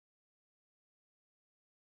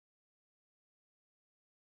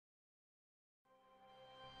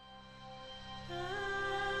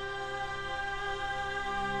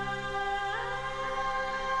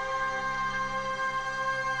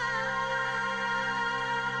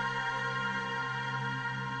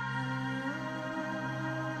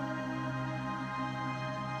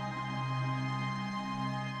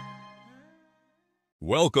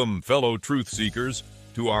Welcome, fellow truth seekers,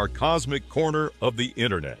 to our cosmic corner of the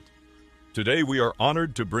Internet. Today we are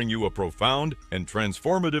honored to bring you a profound and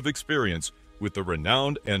transformative experience with the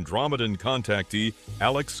renowned Andromedan contactee,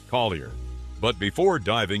 Alex Collier. But before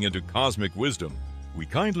diving into cosmic wisdom, we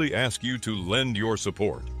kindly ask you to lend your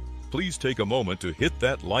support. Please take a moment to hit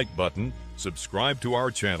that like button, subscribe to our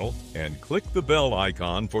channel, and click the bell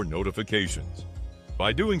icon for notifications.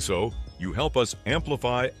 By doing so, you help us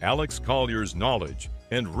amplify Alex Collier's knowledge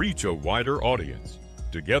and reach a wider audience.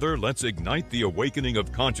 Together, let's ignite the awakening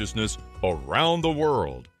of consciousness around the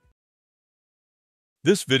world.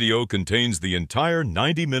 This video contains the entire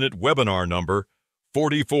 90-minute webinar number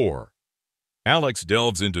 44. Alex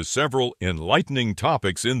delves into several enlightening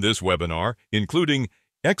topics in this webinar, including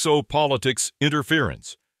Exopolitics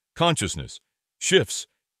Interference, Consciousness, Shifts,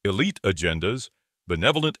 Elite Agendas,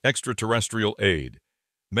 Benevolent Extraterrestrial Aid,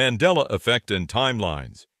 Mandela Effect and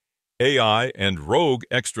Timelines, AI and Rogue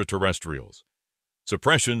Extraterrestrials,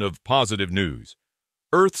 Suppression of Positive News,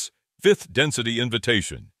 Earth's Fifth Density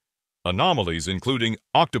Invitation, Anomalies including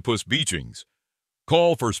Octopus Beachings,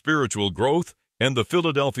 Call for Spiritual Growth, and the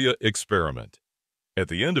Philadelphia Experiment. At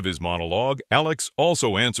the end of his monologue, Alex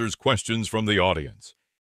also answers questions from the audience.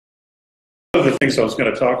 One of the things I was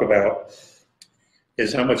going to talk about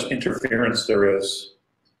is how much interference there is.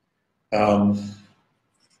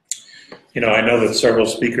 I know that several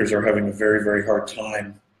speakers are having a very, very hard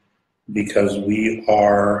time because we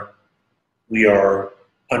are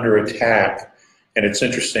under attack. And it's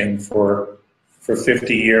interesting, for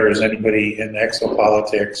 50 years, anybody in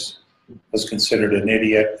exopolitics was considered an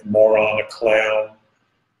idiot, a moron, a clown,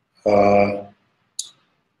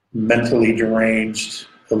 mentally deranged,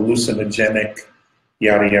 hallucinogenic,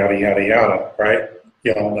 yada, yada, yada, yada, right?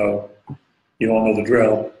 You all know the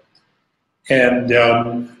drill. And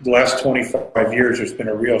the last 25 years, there's been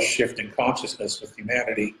a real shift in consciousness with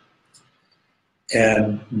humanity.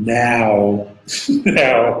 And now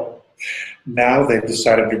they've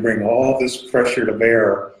decided to bring all this pressure to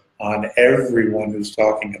bear on everyone who's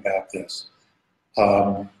talking about this.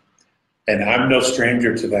 And I'm no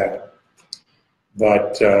stranger to that.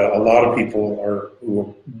 But a lot of people who are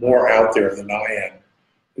more out there than I am,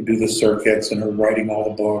 who do the circuits and are writing all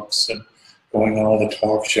the books and going on all the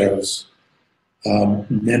talk shows.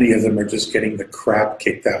 Many of them are just getting the crap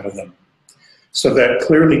kicked out of them. So that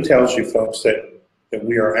clearly tells you, folks, that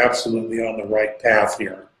we are absolutely on the right path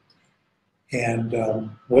here. And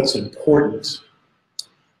what's important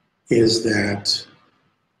is that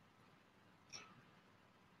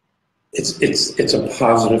it's a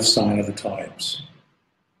positive sign of the times.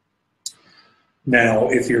 Now,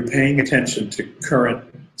 if you're paying attention to current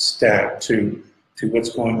stat, to what's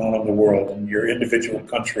going on in the world in your individual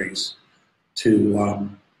countries, to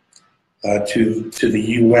the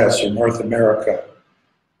U.S. or North America,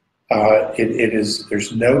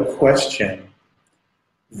 there's no question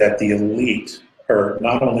that the elite are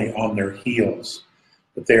not only on their heels,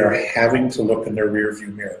 but they are having to look in their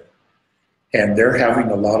rearview mirror. And they're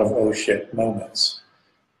having a lot of oh shit moments.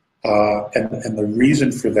 And the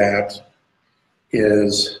reason for that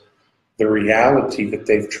is the reality that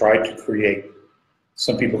they've tried to create.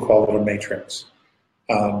 Some people call it a matrix.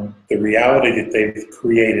 The reality that they've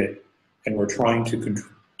created and we're trying to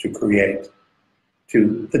create,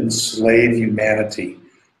 to enslave humanity,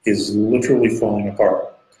 is literally falling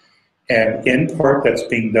apart. And in part, that's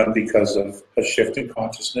being done because of a shift in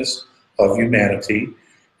consciousness of humanity,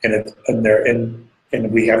 and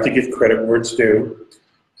we have to give credit where it's due.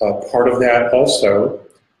 Part of that also,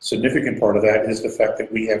 significant part of that, is the fact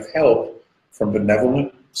that we have help from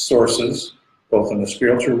benevolent sources, both in the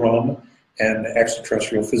spiritual realm and the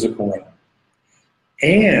extraterrestrial physical realm.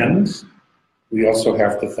 And we also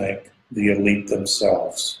have to thank the elite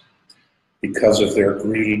themselves because of their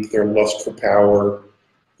greed, their lust for power,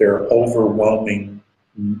 their overwhelming,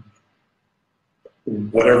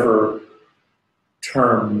 whatever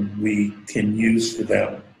term we can use for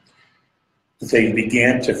them. They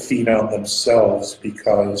began to feed on themselves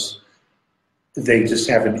because they just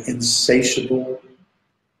have an insatiable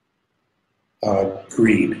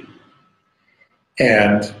greed.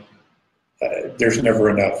 And there's never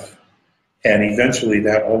enough. And eventually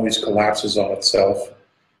that always collapses on itself,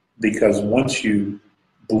 because once you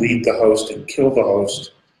bleed the host and kill the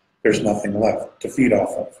host, there's nothing left to feed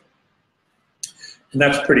off of. And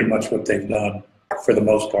that's pretty much what they've done for the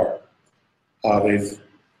most part. They've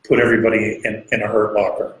put everybody in a hurt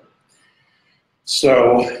locker.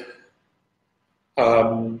 So,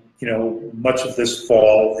 much of this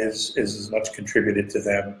fall is as much contributed to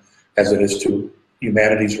them as it is to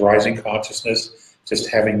humanity's rising consciousness, just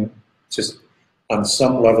on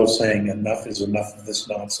some level saying enough is enough of this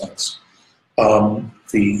nonsense.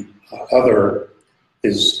 The other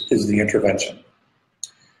is the intervention.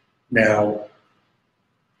 Now,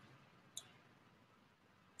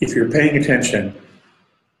 if you're paying attention,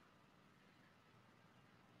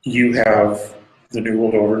 you have the New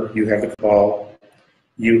World Order, you have the Cabal,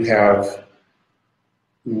 you have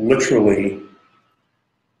literally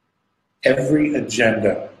every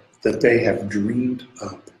agenda that they have dreamed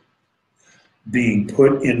up being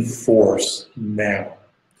put in force now.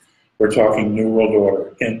 We're talking New World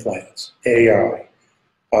Order, implants, AI,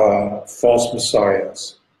 false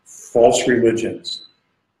messiahs, false religions,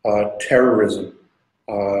 terrorism,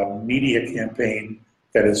 media campaign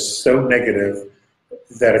that is so negative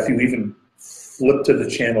that if you even flip to the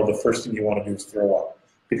channel, the first thing you want to do is throw up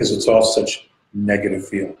because it's all such negative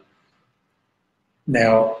feel.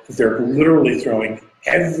 Now, they're literally throwing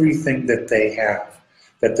everything that they have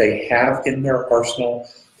in their arsenal,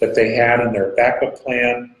 that they had in their backup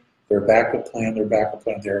plan, their backup plan, their backup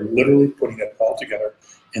plan. They're literally putting it all together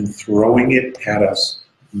and throwing it at us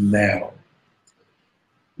now.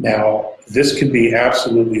 Now, this can be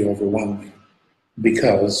absolutely overwhelming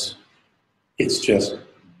because it's just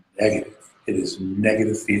negative. It is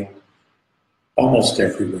negative feel almost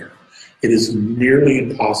everywhere. It is nearly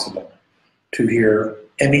impossible to hear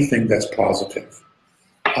anything that's positive.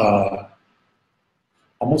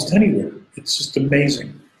 Almost anywhere. It's just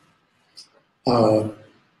amazing.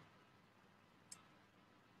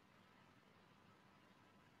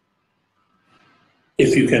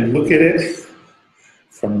 If you can look at it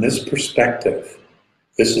from this perspective,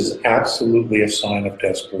 this is absolutely a sign of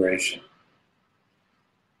desperation.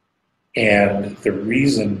 And the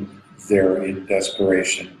reason they're in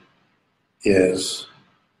desperation is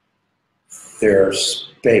their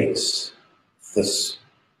space.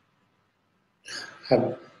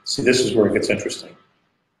 See, this is where it gets interesting.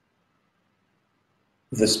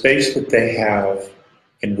 The space that they have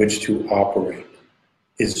in which to operate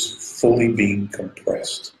is fully being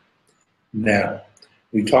compressed. Now,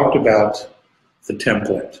 we talked about the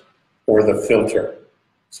template or the filter,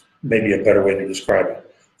 maybe a better way to describe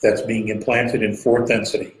it, that's being implanted in fourth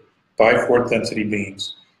density by fourth density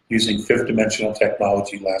beings using fifth dimensional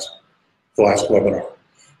technology the last webinar.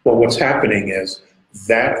 Well, what's happening is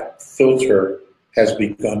that filter has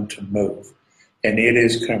begun to move, and it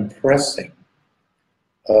is compressing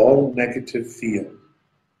all negative field,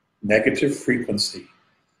 negative frequency,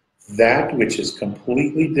 that which is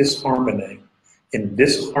completely in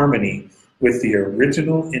disharmony with the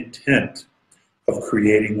original intent of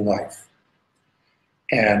creating life.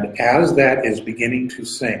 And as that is beginning to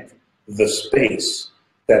sink, the space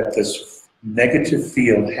that this negative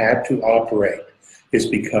field had to operate is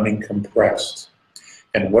becoming compressed.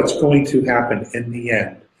 And what's going to happen in the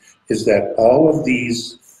end is that all of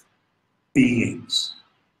these beings,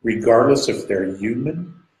 regardless if they're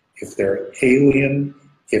human, if they're alien,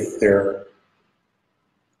 if they're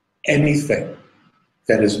anything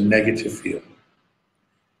that is negative field,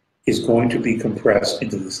 is going to be compressed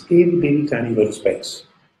into this itty bitty tiny little space,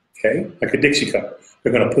 okay? Like a Dixie cup.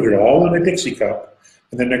 They're going to put it all in a Dixie cup,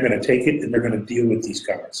 and then they're going to take it and they're going to deal with these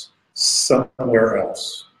guys somewhere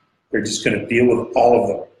else. They're just going to deal with all of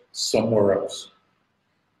them somewhere else.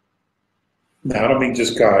 Now, I don't mean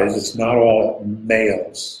just guys. It's not all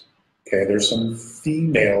males, okay? There's some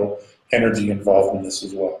female energy involved in this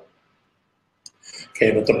as well.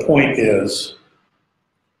 Okay, but the point is,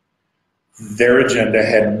 their agenda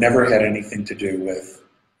had never had anything to do with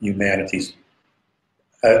humanity's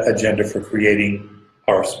agenda for creating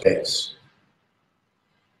our space.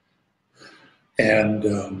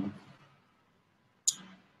 And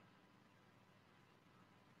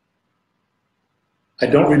I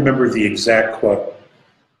don't remember the exact quote,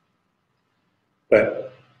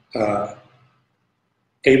 but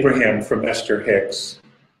Abraham from Esther Hicks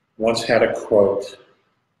once had a quote,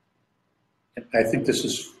 and I think this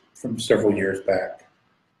is from several years back.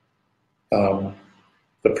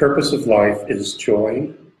 The purpose of life is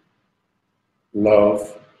joy,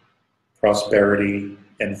 love, prosperity,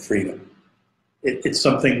 and freedom. It's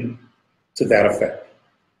something to that effect.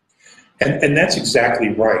 And that's exactly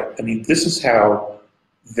right. I mean, this is how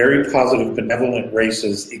very positive, benevolent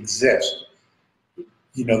races exist.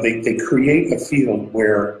 You know, they create a field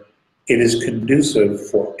where it is conducive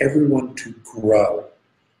for everyone to grow,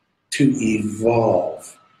 to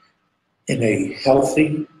evolve in a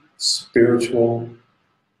healthy, spiritual,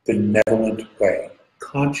 benevolent way,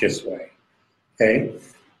 conscious way, okay?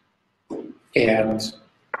 And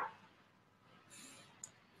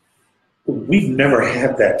we've never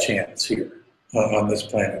had that chance here on this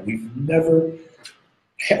planet. We've never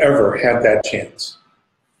ever had that chance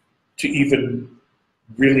to even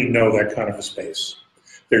really know that kind of a space.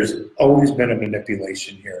 There's always been a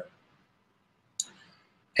manipulation here.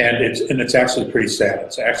 And it's actually pretty sad.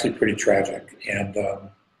 It's actually pretty tragic. And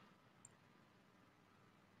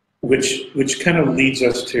which kind of leads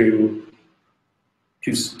us to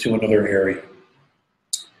another area.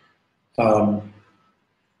 I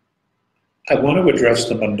want to address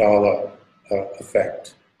the Mandela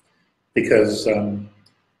effect, because I'm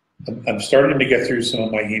starting to get through some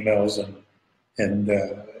of my emails, and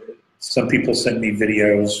some people send me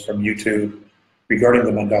videos from YouTube regarding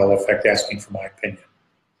the Mandela effect, asking for my opinion.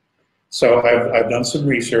 So I've done some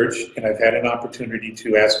research, and I've had an opportunity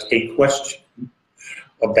to ask a question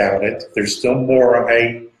about it. There's still more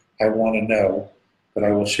I want to know, but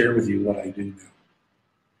I will share with you what I do know.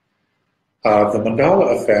 The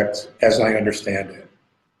Mandela effect, as I understand it,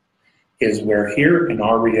 is where here in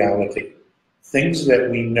our reality, things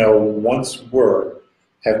that we know once were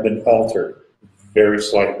have been altered very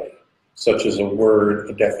slightly, such as a word,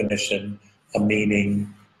 a definition, a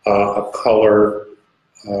meaning, a color,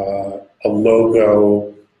 a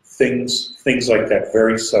logo, things like that,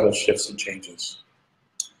 very subtle shifts and changes.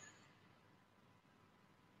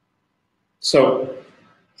 So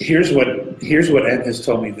here's what Ed has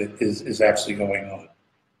told me that is actually going on.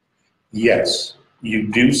 Yes,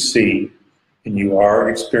 you do see and you are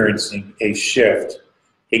experiencing a shift,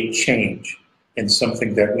 a change in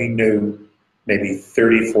something that we knew maybe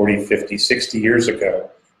 30, 40, 50, 60 years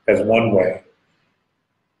ago as one way,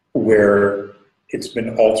 where it's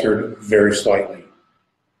been altered very slightly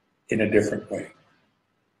in a different way.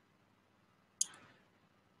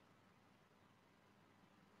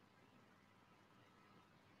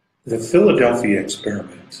 The Philadelphia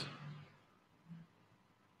experiment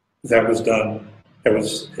that was done, that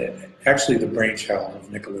was actually the brainchild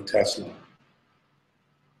of Nikola Tesla,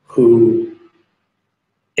 who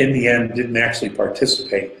in the end didn't actually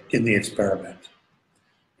participate in the experiment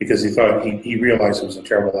because he realized it was a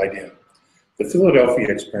terrible idea. The Philadelphia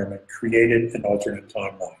experiment created an alternate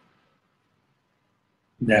timeline.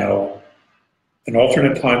 Now, an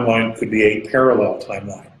alternate timeline could be a parallel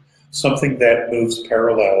timeline, something that moves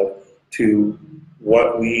parallel to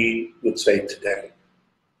what we would say today,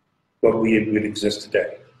 what would exist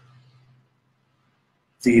today.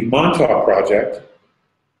 The Montauk Project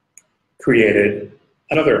created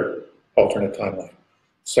another alternate timeline.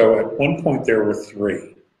 So at one point there were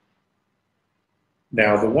three.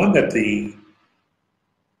 Now the one that the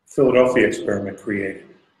Philadelphia experiment created,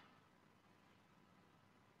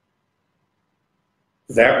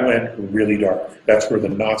 that went really dark. That's where the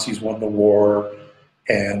Nazis won the war,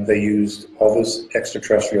 and they used all this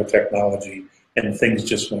extraterrestrial technology, and things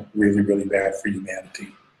just went really, really bad for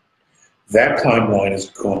humanity. That timeline is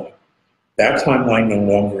gone. That timeline no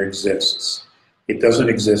longer exists. It doesn't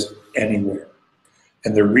exist anywhere.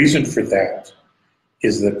 And the reason for that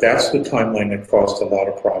is that that's the timeline that caused a lot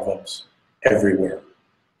of problems everywhere,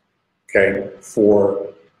 okay, for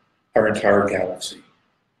our entire galaxy.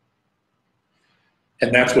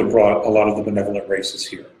 And that's what brought a lot of the benevolent races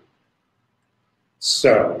here.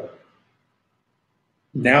 So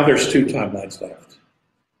now there's two timelines left.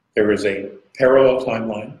 There is a parallel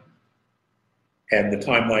timeline, and the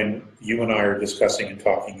timeline you and I are discussing and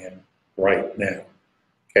talking in right now.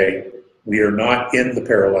 Okay, we are not in the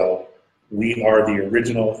parallel. We are the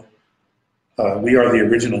original.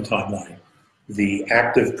 Timeline, the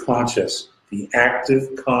active conscious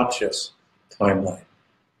timeline.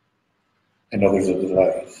 I know there's a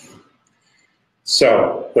delay.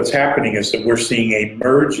 So what's happening is that we're seeing a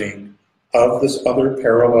merging of this other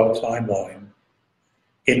parallel timeline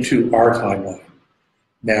into our timeline.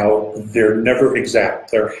 Now, they're never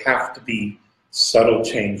exact. There have to be subtle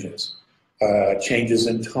changes, changes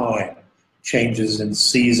in time, changes in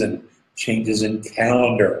season, changes in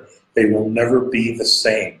calendar. They will never be the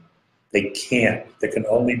same. They can't. There can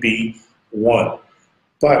only be one.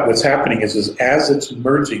 But what's happening is as it's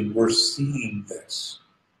merging, we're seeing this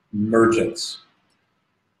emergence.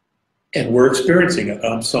 And we're experiencing it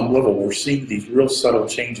on some level. We're seeing these real subtle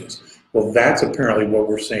changes. Well, that's apparently what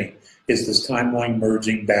we're seeing, is this timeline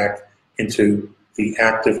merging back into the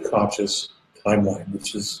active conscious timeline,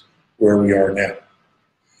 which is where we are now.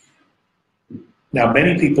 Now,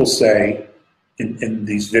 many people say in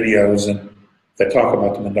these videos and that talk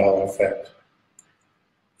about the Mandela effect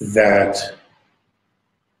that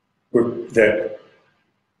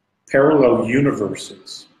parallel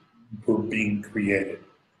universes were being created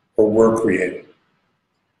or were created.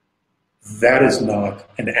 That is not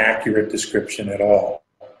an accurate description at all.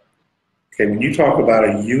 Okay, when you talk about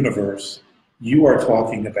a universe, you are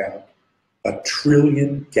talking about 1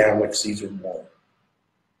 trillion galaxies or more.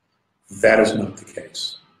 That is not the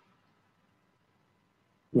case.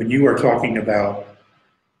 When you are talking about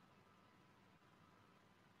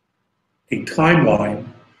a timeline,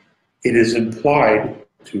 it is implied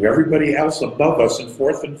to everybody else above us in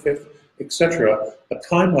fourth and fifth, etc. A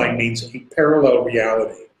timeline means a parallel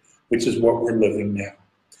reality, which is what we're living now.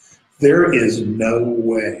 There is no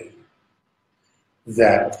way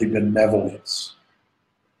that the benevolence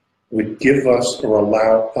would give us or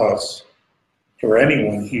allow us or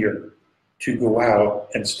anyone here to go out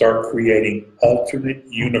and start creating alternate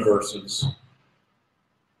universes,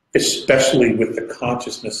 especially with the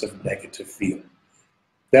consciousness of negative field.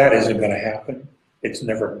 That isn't going to happen. It's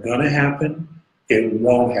never going to happen. It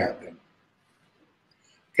won't happen.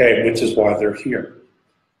 Okay, which is why they're here.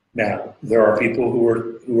 Now, there are people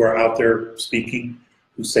who are out there speaking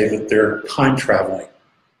who say that they're time traveling.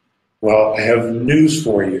 Well, I have news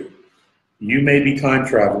for you. You may be time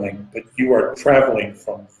traveling, but you are traveling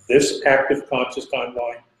from this active conscious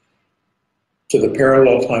timeline to the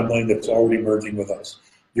parallel timeline that's already merging with us.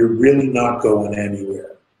 You're really not going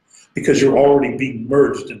anywhere because you're already being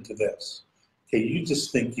merged into this. Okay, you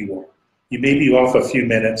just think you are. You may be off a few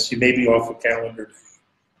minutes, you may be off a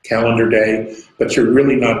calendar day, but you're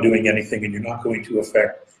really not doing anything and you're not going to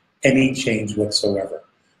affect any change whatsoever.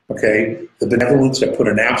 Okay, the benevolence have put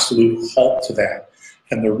an absolute halt to that.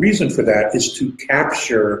 And the reason for that is to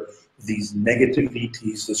capture these negative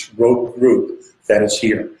ETs, this rogue group that is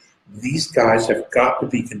here. These guys have got to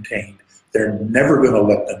be contained. They're never going to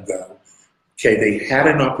let them go. Okay, they had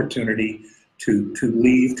an opportunity to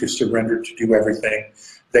leave, to surrender, to do everything.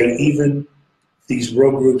 They even, these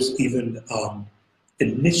rogue groups even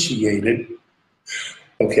initiated,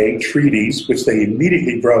 okay, treaties, which they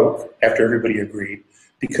immediately broke after everybody agreed,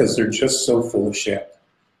 because they're just so full of shit.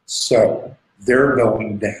 So they're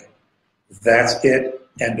going down. That's it,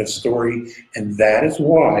 end of story. And that is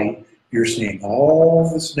why you're seeing all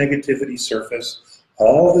this negativity surface,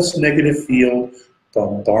 all this negative field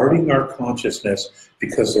bombarding our consciousness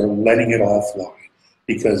because they're letting it all fly,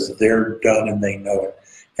 because they're done and they know it.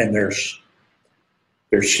 And they're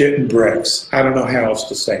shitting bricks. I don't know how else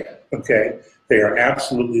to say it, okay? They are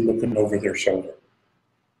absolutely looking over their shoulder.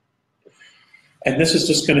 And this is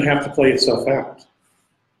just going to have to play itself out.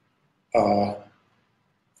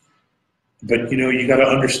 But, you know, you got to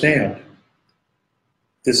understand,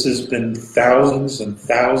 this has been thousands and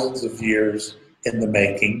thousands of years in the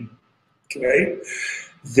making, okay?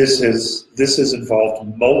 This has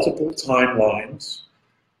involved multiple timelines.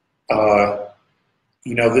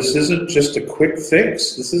 You know, this isn't just a quick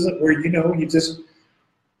fix. This isn't where, you know, you just,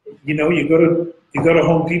 you know, you go to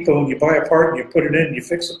Home Depot and you buy a part and you put it in and you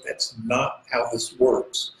fix it. That's not how this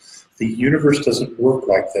works. The universe doesn't work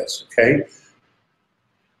like this, okay?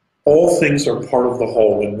 All things are part of the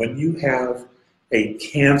whole, and when you have a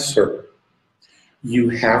cancer, you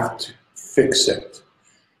have to fix it.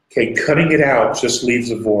 Okay, cutting it out just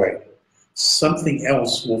leaves a void. Something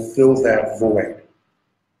else will fill that void.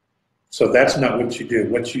 So that's not what you do.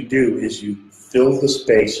 What you do is you fill the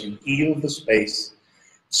space, you heal the space.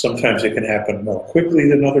 Sometimes it can happen more quickly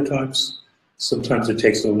than other times. Sometimes it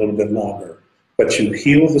takes a little bit longer. But you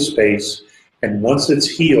heal the space, and once it's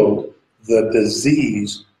healed, the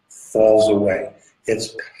disease falls away.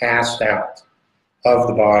 It's passed out of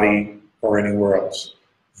the body or anywhere else.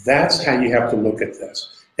 That's how you have to look at this.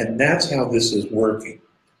 And that's how this is working.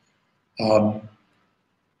 And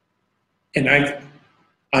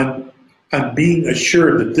I'm being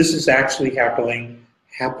assured that this is actually happening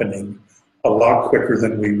a lot quicker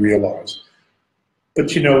than we realize.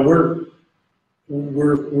 But you know,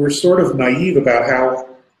 we're sort of naive about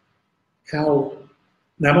how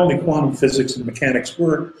not only quantum physics and mechanics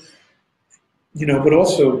work, you know, but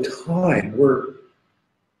also time.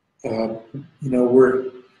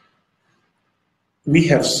 We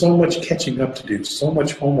have so much catching up to do, so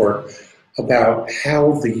much homework about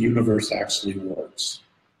how the universe actually works.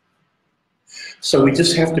 So we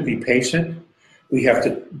just have to be patient. We have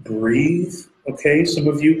to breathe, okay? Some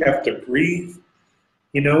of you have to breathe.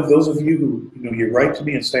 You know, those of you who, you know, you write to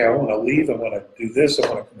me and say, I want to leave, I want to do this, I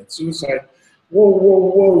want to commit suicide. Whoa,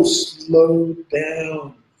 whoa, whoa, slow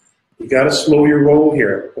down. You got to slow your roll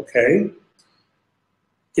here, okay?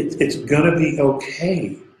 It's going to be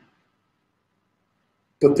okay.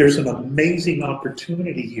 But there's an amazing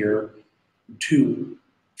opportunity here to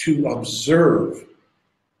observe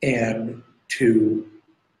and to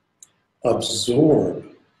absorb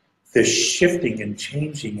the shifting and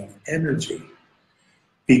changing of energy,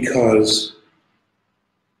 because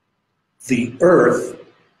the earth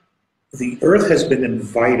has been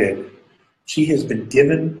invited She has been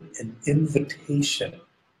given an invitation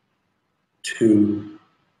to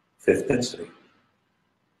fifth density.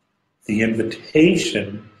 The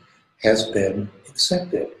invitation has been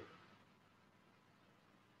accepted.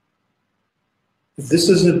 This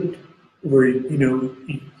isn't where, you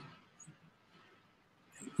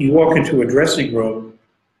walk into a dressing room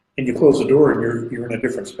and you close the door and you're in a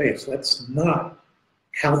different space. That's not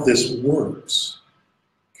how this works.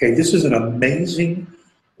 Okay, this is an amazing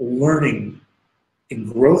learning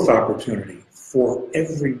and growth opportunity for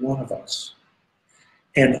every one of us.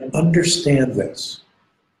 And understand this.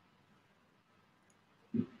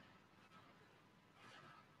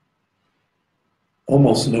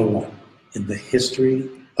 Almost no one in the history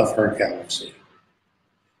of our galaxy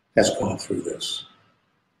has gone through this.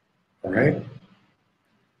 All right?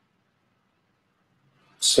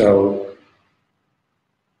 So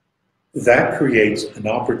that creates an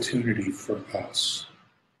opportunity for us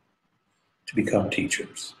to become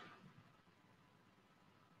teachers.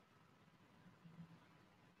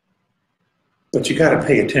 But you got to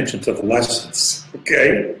pay attention to the lessons,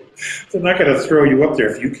 okay? They're not going to throw you up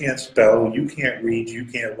there if you can't spell, you can't read, you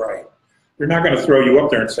can't write. They're not going to throw you up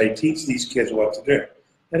there and say, teach these kids what to do.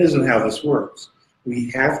 That isn't how this works.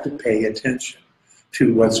 We have to pay attention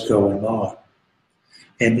to what's going on.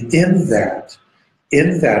 And in that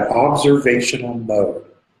observational mode,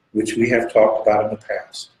 which we have talked about in the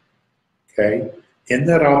past, okay? In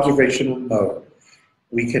that observational mode,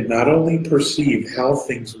 we can not only perceive how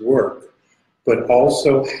things work, but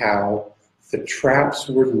also how the traps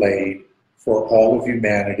were laid for all of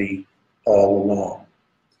humanity all along,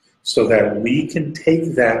 so that we can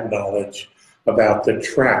take that knowledge about the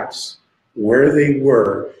traps, where they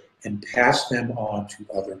were, and pass them on to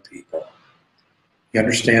other people. You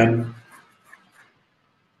understand?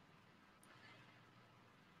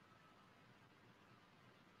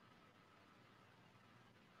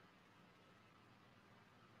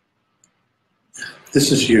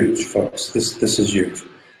 This is huge, folks. This is huge.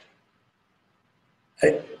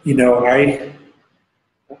 I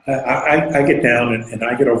get down and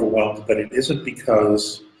I get overwhelmed, but it isn't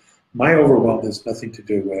because my overwhelm has nothing to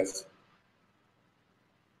do with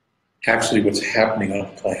actually what's happening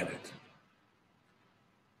on the planet.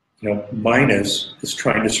 Mine is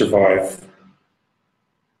trying to survive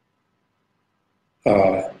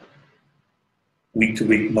week to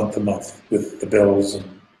week, month to month with the bills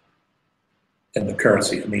and the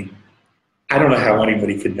currency. I mean, I don't know how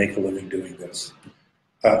anybody can make a living doing this.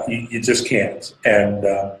 You just can't. And,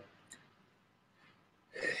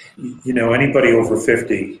 anybody over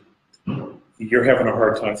 50, you're having a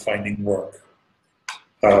hard time finding work.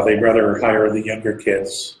 They'd rather hire the younger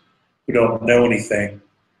kids who don't know anything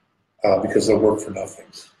because they'll work for nothing.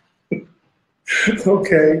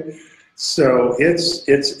 Okay, so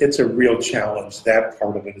it's a real challenge. That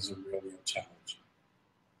part of it is a real challenge.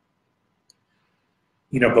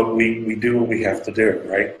 But we do what we have to do,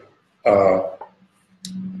 right?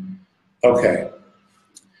 Okay.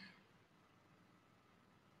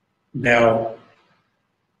 Now,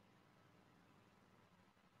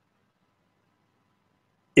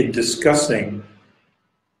 in discussing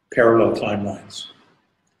parallel timelines,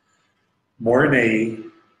 Mornay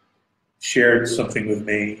shared something with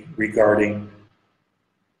me regarding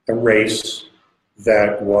a race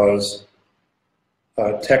that was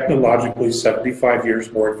technologically 75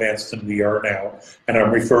 years more advanced than we are now, and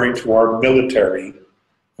I'm referring to our military,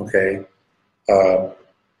 okay?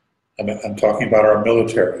 I'm talking about our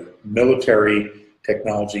military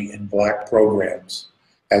technology in black programs,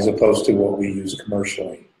 as opposed to what we use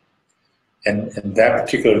commercially. And that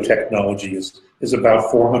particular technology is about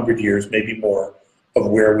 400 years, maybe more,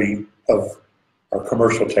 of our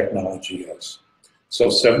commercial technology is. So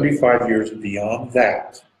 75 years beyond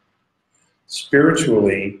that,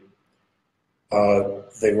 spiritually,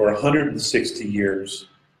 they were 160 years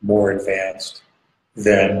more advanced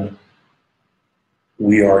than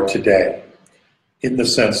we are today, in the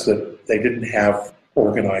sense that they didn't have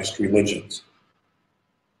organized religions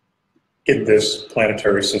in this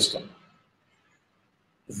planetary system.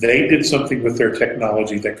 They did something with their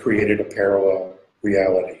technology that created a parallel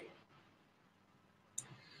reality.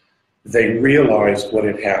 They realized what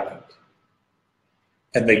had happened,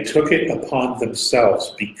 and they took it upon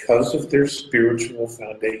themselves, because of their spiritual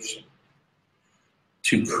foundation,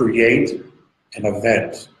 to create an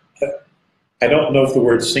event. I don't know if the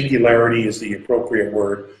word singularity is the appropriate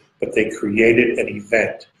word, but they created an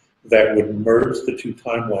event that would merge the two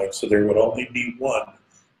timelines, so there would only be one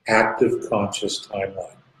active conscious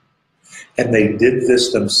timeline. And they did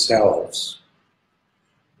this themselves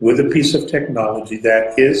with a piece of technology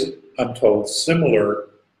that is, I'm told, similar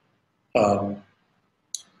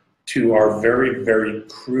to our very, very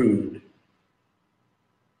crude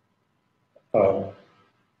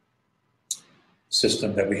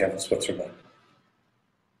system that we have in Switzerland.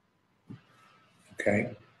 Okay?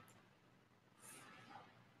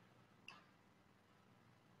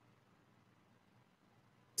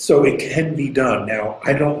 So it can be done. Now,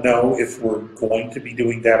 I don't know if we're going to be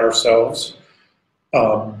doing that ourselves.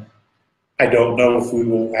 I don't know if we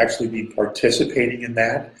will actually be participating in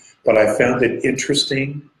that, but I found it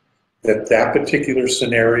interesting that that particular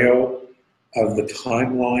scenario of the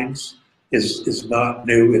timelines is not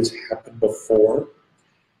new. It's happened before,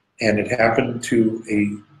 and it happened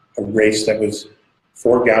to a race that was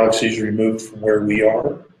 4 galaxies removed from where we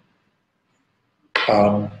are.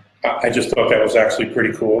 I just thought that was actually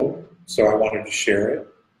pretty cool, so I wanted to share it.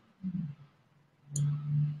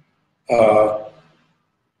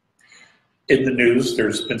 In the news,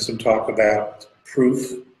 there's been some talk about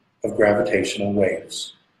proof of gravitational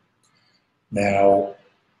waves. Now,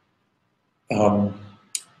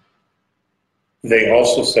 they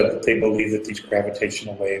also said that they believe that these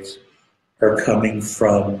gravitational waves are coming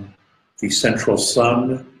from the central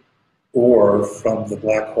sun or from the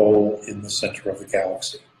black hole in the center of the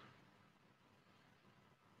galaxy.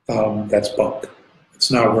 That's bunk.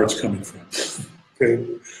 It's not where it's coming from. Okay?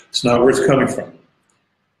 It's not where it's coming from.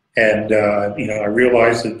 And, you know, I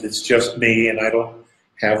realize that it's just me and I don't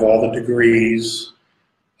have all the degrees,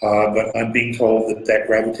 but I'm being told that that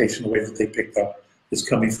gravitational wave that they picked up is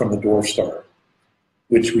coming from the dwarf star,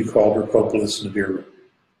 which we call Octopus Beachings.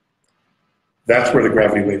 That's where the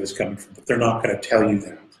gravity wave is coming from, but they're not going to tell you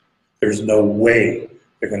that. There's no way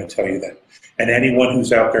they're going to tell you that. And anyone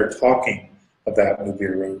who's out there talking about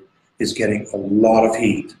Nibiru is getting a lot of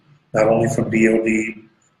heat, not only from DOD,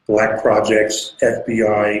 Black Projects,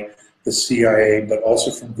 FBI, the CIA, but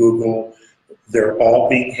also from Google. They're all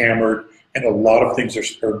being hammered, and a lot of things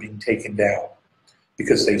are being taken down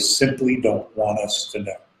because they simply don't want us to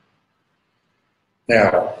know.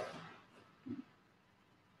 Now,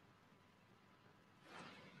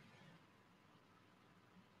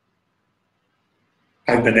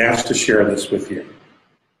 I've been asked to share this with you.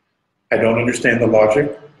 I don't understand the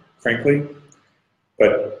logic, frankly,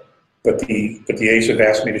 but the A's have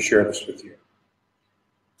asked me to share this with you,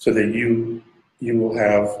 so that you will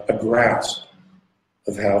have a grasp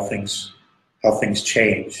of how things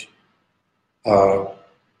change,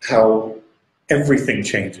 how everything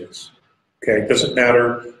changes. Okay, it doesn't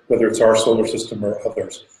matter whether it's our solar system or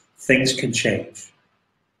others. Things can change.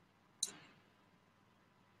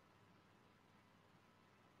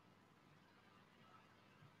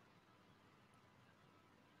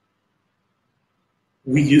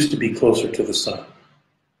 We used to be closer to the sun.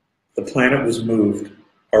 The planet was moved,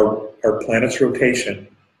 our planet's rotation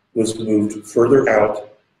was moved further out,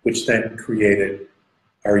 which then created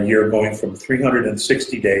our year going from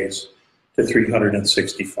 360 days to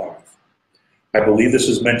 365. I believe this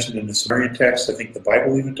is mentioned in the Sumerian text. I think the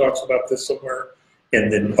Bible even talks about this somewhere. In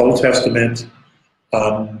the Old Testament,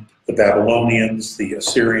 the Babylonians, the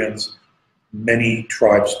Assyrians, many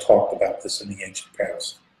tribes talked about this in the ancient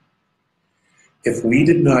past. If we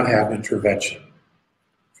did not have intervention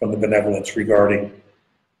from the benevolence regarding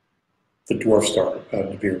the dwarf star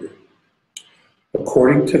Nibiru,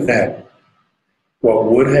 according to them, what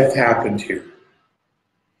would have happened here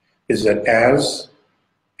is that as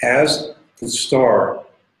the star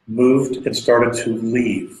moved and started to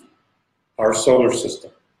leave our solar system,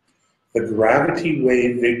 the gravity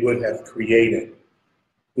wave it would have created,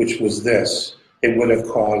 which was this, it would have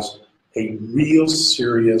caused a real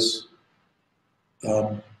serious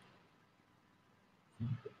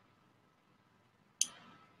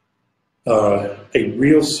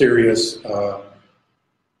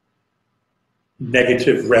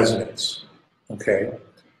negative resonance, okay?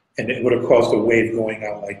 And it would have caused a wave going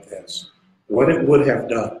out like this. What it would have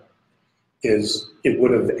done is it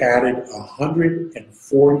would have added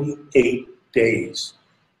 148 days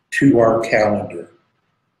to our calendar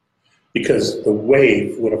because the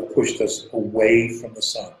wave would have pushed us away from the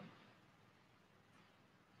sun.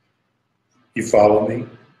 You follow me?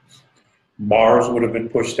 Mars would have been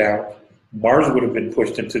pushed out. Mars would have been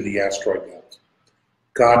pushed into the asteroid belt.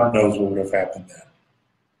 God knows what would have happened then.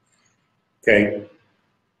 Okay?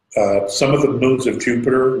 Some of the moons of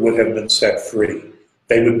Jupiter would have been set free.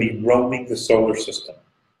 They would be roaming the solar system,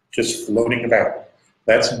 just floating about.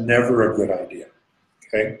 That's never a good idea.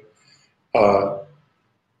 Okay? I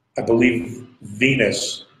believe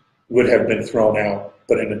Venus would have been thrown out,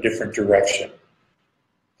 but in a different direction.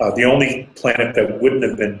 The only planet that wouldn't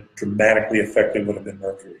have been dramatically affected would have been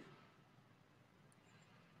Mercury.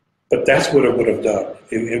 But that's what it would have done.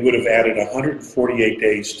 It would have added 148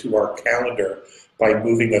 days to our calendar by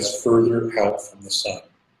moving us further out from the sun.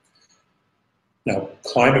 Now,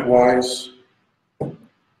 climate-wise,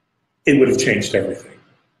 it would have changed everything,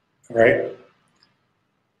 all right?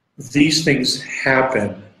 These things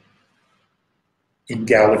happen in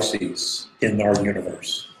galaxies in our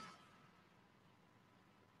universe.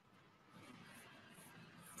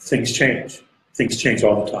 Things change. Things change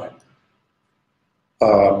all the time.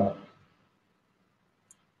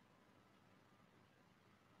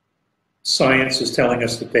 Science is telling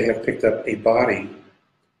us that they have picked up a body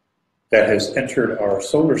that has entered our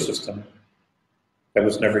solar system that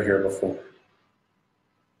was never here before.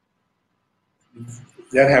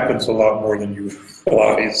 That happens a lot more than you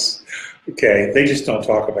realize. Okay, they just don't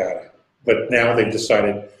talk about it. But now they've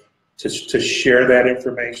decided to share that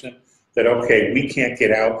information, that, okay, we can't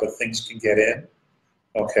get out, but things can get in.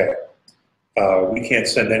 Okay, we can't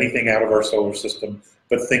send anything out of our solar system,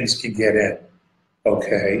 but things can get in.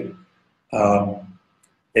 Okay.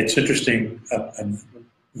 It's interesting. I'm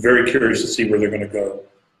very curious to see where they're going to go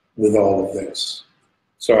with all of this.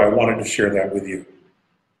 So I wanted to share that with you.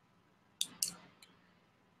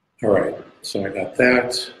 All right, so I got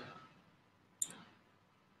that.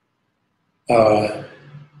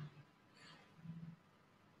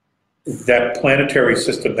 That planetary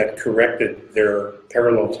system that corrected their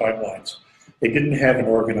parallel timelines, they didn't have an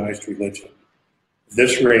organized religion.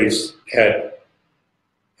 This race had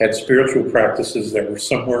spiritual practices that were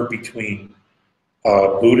somewhere between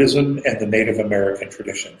Buddhism and the Native American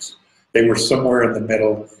traditions. They were somewhere in the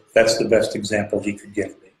middle. That's the best example he could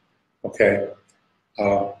give me, okay?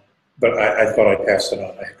 But I thought I'd pass it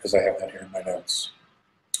on because I have that here in my notes.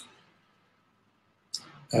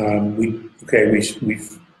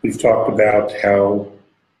 We've talked about how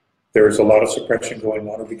there's a lot of suppression going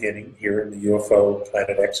on at the beginning here in the UFO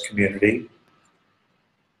Planet X community.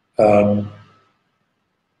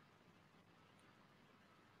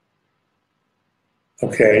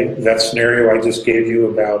 Okay, that scenario I just gave you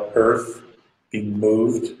about Earth being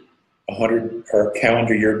moved, our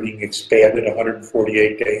calendar year being expanded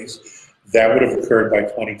 148 days, that would have occurred by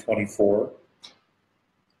 2024.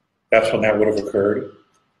 That's when that would have occurred.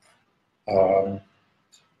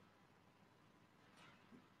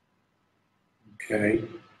 Okay.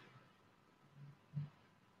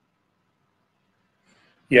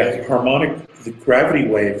 Yeah, the gravity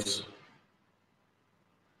waves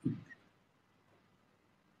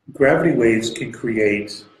can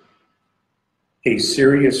create a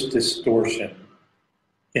serious distortion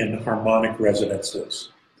in harmonic resonances.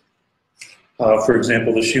 For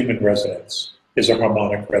example, the Schumann resonance is a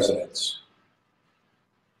harmonic resonance.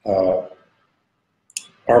 Our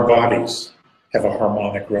bodies have a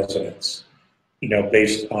harmonic resonance,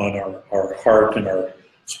 based on our heart and our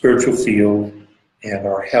spiritual field and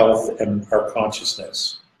our health and our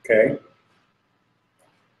consciousness, okay?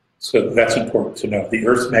 So that's important to know. The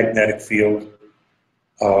Earth's magnetic field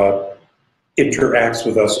interacts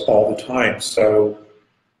with us all the time. So,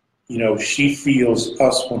 she feels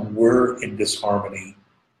us when we're in disharmony.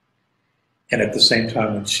 And at the same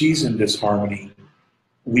time, when she's in disharmony,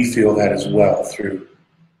 we feel that as well through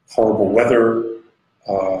horrible weather,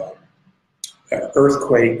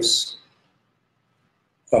 earthquakes,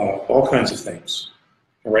 all kinds of things,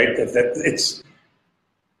 all right?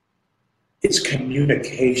 It's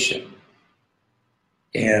communication.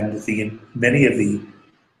 And many of the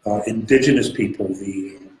indigenous people,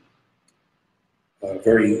 the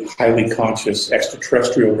very highly conscious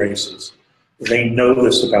extraterrestrial races, they know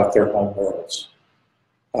this about their home worlds.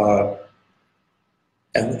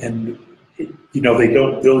 They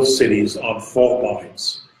don't build cities on fault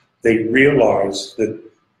lines. They realize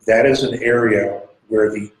that is an area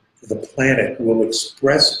where the planet will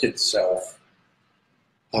express itself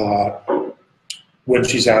when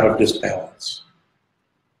she's out of disbalance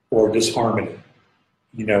or disharmony.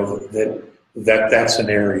 That's an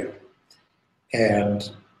area. And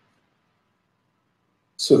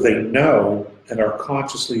so they know and are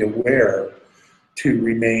consciously aware to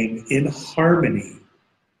remain in harmony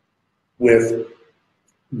with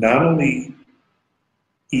not only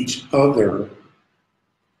each other,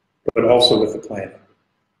 but also with the planet,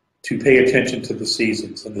 to pay attention to the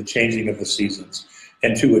seasons and the changing of the seasons,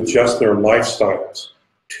 and to adjust their lifestyles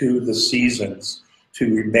to the seasons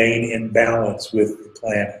to remain in balance with the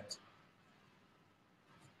planet.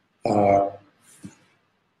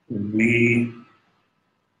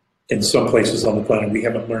 In some places on the planet, we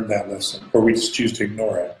haven't learned that lesson, or we just choose to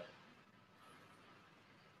ignore it.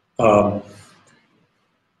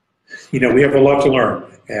 We have a lot to learn,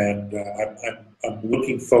 and I'm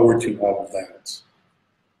looking forward to all of that.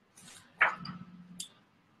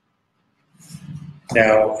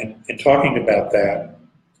 Now, in talking about that,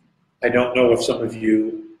 I don't know if some of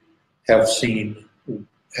you have seen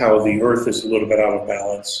how the Earth is a little bit out of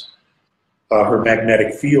balance. Her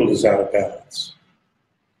magnetic field is out of balance.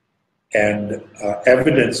 And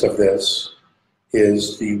evidence of this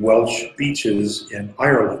is the Welsh beaches in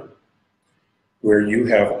Ireland, where you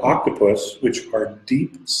have octopus, which are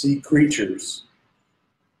deep sea creatures,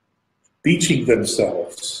 beaching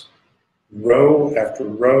themselves. Row after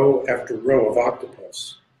row after row of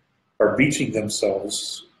octopus are beaching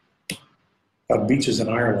themselves on beaches in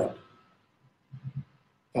Ireland.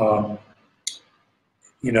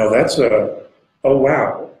 You know, that's a, oh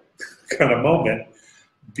wow, kind of moment,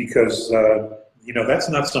 because, you know, that's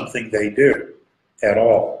not something they do at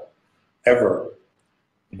all, ever.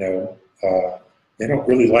 You know, they don't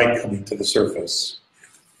really like coming to the surface.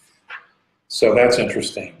 So that's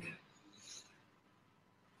interesting.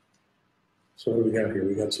 So what do we got here?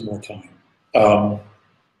 We got some more time.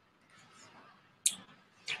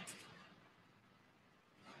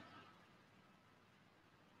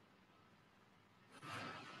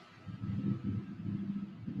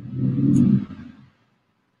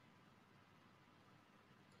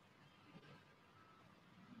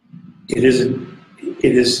 It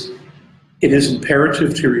is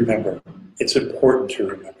imperative to remember. It's important to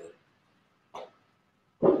remember.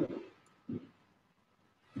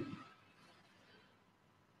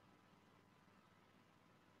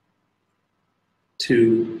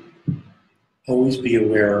 To always be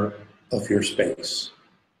aware of your space.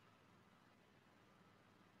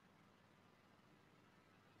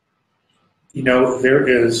 You know, there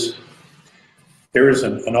is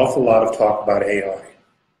an awful lot of talk about AI.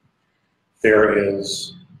 There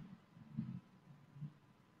is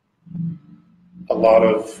a lot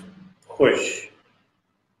of push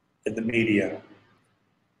in the media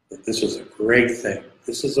that this is a great thing.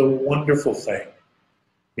 This is a wonderful thing.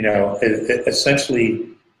 You know, essentially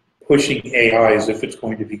pushing AI as if it's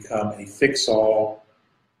going to become a fix-all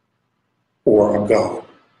or a god.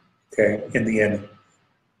 Okay, in the end,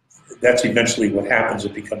 that's eventually what happens.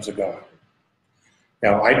 It becomes a god.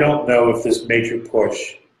 Now, I don't know if this major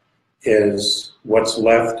push is what's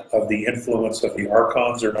left of the influence of the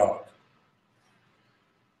archons or not.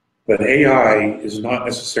 But AI is not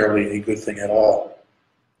necessarily a good thing at all.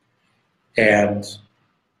 And,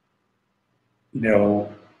 you know,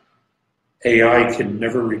 AI can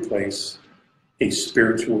never replace a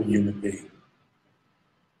spiritual human being,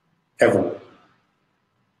 ever.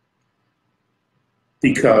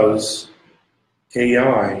 Because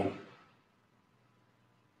AI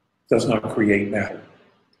does not create matter.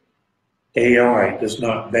 AI does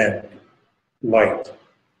not bend light.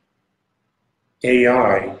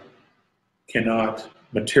 AI cannot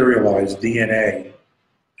materialize DNA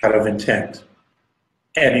out of intent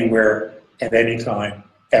anywhere, at any time,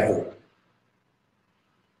 ever.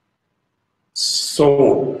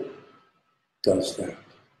 Soul does that.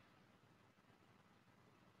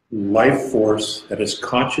 Life force that is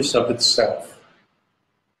conscious of itself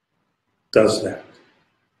does that.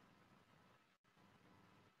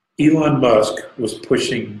 Elon Musk was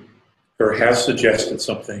pushing, or has suggested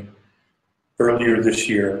something earlier this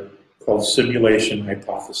year called simulation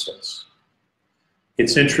hypothesis.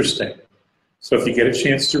 It's interesting. So if you get a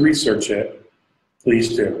chance to research it,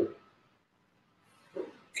 please do.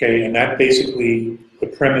 Okay, and that basically, the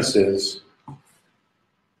premise is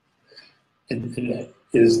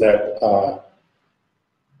that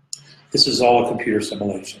this is all a computer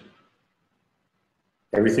simulation.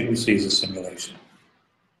 Everything we see is a simulation.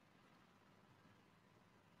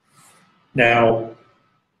 Now,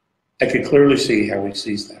 I could clearly see how he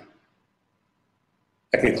sees that.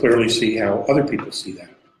 I could clearly see how other people see that.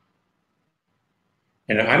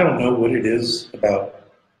 And I don't know what it is about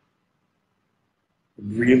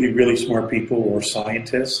really, really smart people or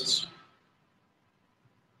scientists,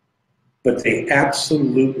 but they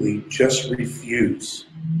absolutely just refuse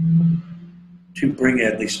to bring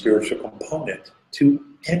in the spiritual component to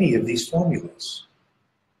any of these formulas.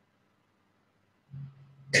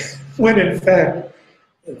 When in fact,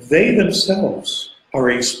 they themselves are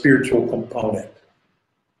a spiritual component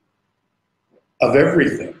of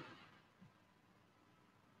everything.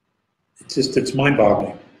 It's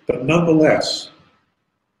mind-boggling. But nonetheless,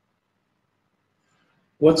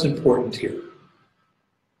 what's important here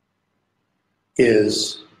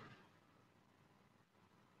is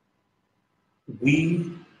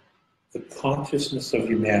we, the consciousness of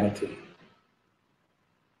humanity,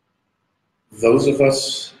 those of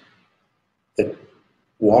us that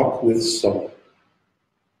walk with soul,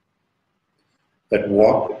 that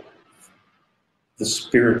walk the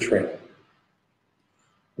spirit trail,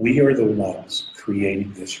 We are the ones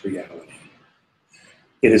creating this reality.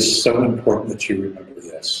 It is so important that you remember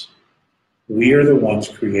this. We are the ones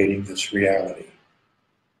creating this reality.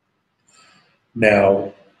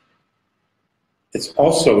 Now, it's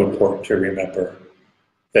also important to remember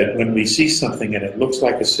that when we see something and it looks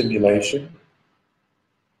like a simulation,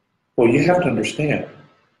 well, you have to understand,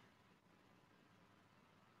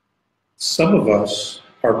 some of us,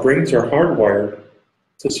 our brains are hardwired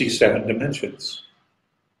to see 7 dimensions.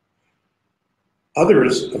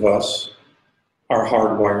 Others of us are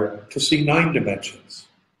hardwired to see 9 dimensions.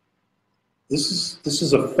 This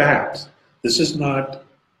is a fact. This is not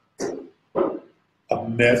a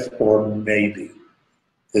myth or maybe.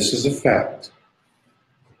 This is a fact.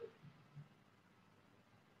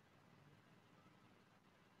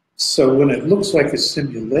 So when it looks like a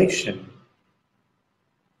simulation,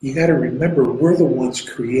 you got to remember we're the ones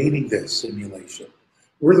creating this simulation.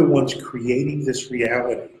 We're the ones creating this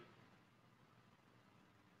reality.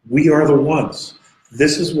 We are the ones.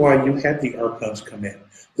 This is why you had the Archons come in.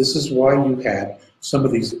 This is why you had some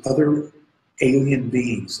of these other alien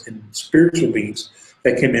beings and spiritual beings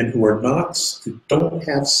that came in who don't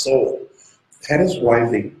have soul. That is why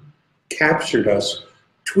they captured us,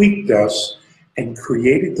 tweaked us, and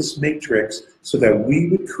created this matrix so that we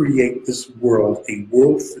would create this world, a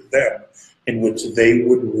world for them in which they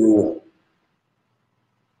would rule.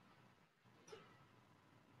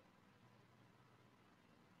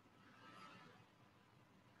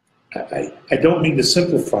 I don't mean to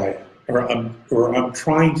simplify it, or I'm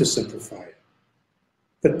trying to simplify it,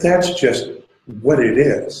 but that's just what it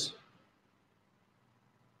is.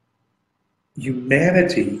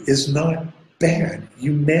 Humanity is not bad.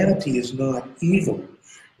 Humanity is not evil.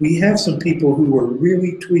 We have some people who are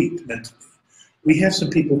really tweaked mentally. We have some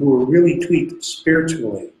people who are really tweaked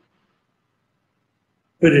spiritually.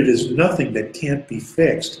 But it is nothing that can't be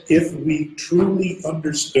fixed if we truly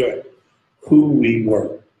understood who we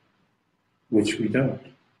were, which we don't.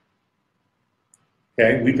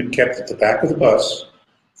 Okay, we've been kept at the back of the bus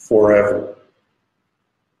forever.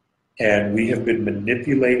 And we have been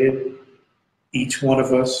manipulated, each one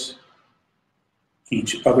of us,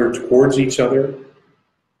 each other towards each other,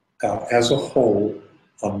 as a whole,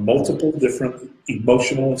 on multiple different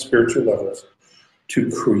emotional and spiritual levels, to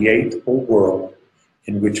create a world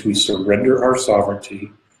in which we surrender our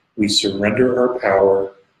sovereignty, we surrender our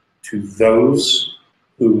power to those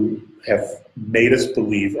who have made us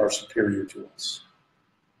believe are superior to us.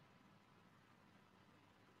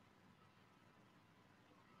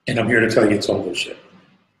 And I'm here to tell you it's all bullshit.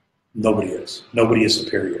 Nobody is. Nobody is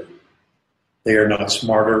superior. They are not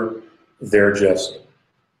smarter. They're just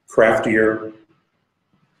craftier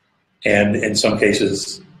and, in some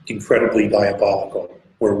cases, incredibly diabolical,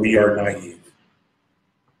 where we are naive.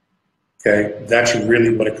 Okay? That's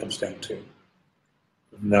really what it comes down to.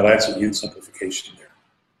 Now, that's a huge simplification there.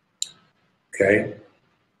 Okay?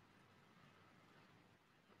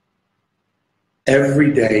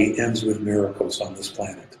 Every day ends with miracles on this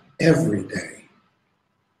planet. Every day.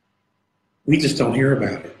 We just don't hear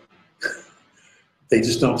about it. They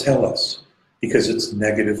just don't tell us because it's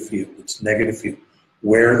negative field. It's negative field.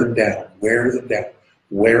 Wear them down. Wear them down.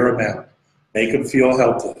 Wear them out. Make them feel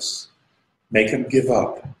helpless. Make them give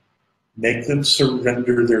up. Make them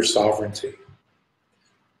surrender their sovereignty.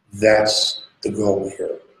 That's the goal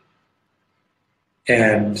here.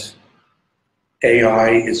 And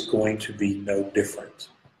AI is going to be no different.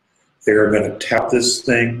 They're going to tout this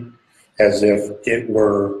thing as if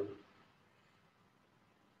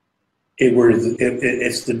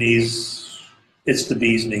it's the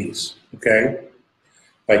bee's knees, okay?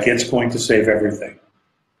 Like it's going to save everything.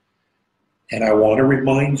 And I want to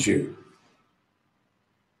remind you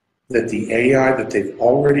that the AI that they've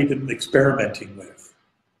already been experimenting with,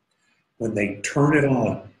 when they turn it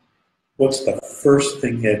on, what's the first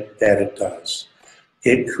thing that it does?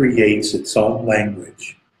 It creates its own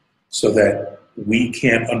language so that we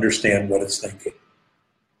can't understand what it's thinking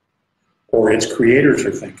or its creators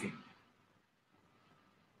are thinking.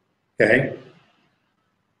 Okay?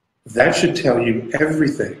 That should tell you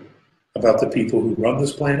everything about the people who run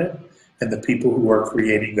this planet and the people who are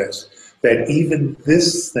creating this. That even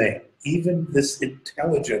this thing, even this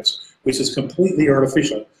intelligence, which is completely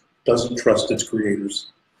artificial, doesn't trust its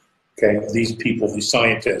creators. Okay? These people, these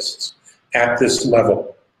scientists, at this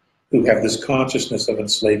level, who have this consciousness of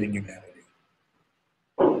enslaving humanity.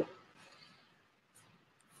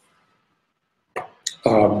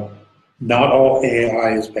 Not all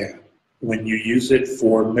AI is bad. When you use it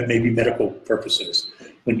for maybe medical purposes,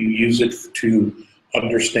 when you use it to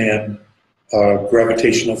understand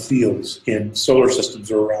gravitational fields in solar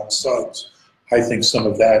systems or around suns, I think some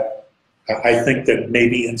of that, I think that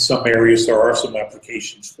maybe in some areas there are some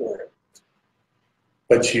applications for it.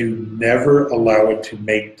 But you never allow it to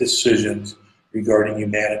make decisions regarding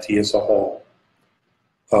humanity as a whole.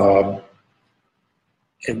 And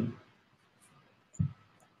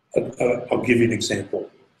I'll give you an example.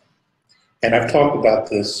 And I've talked about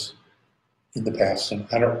this in the past, and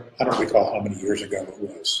I don't recall how many years ago it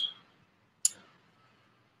was.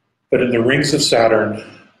 But in the rings of Saturn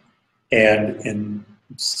and in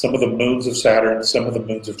some of the moons of Saturn, some of the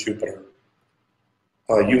moons of Jupiter,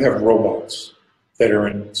 you have robots that are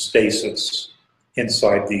in stasis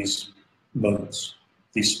inside these moons,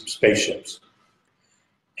 these spaceships.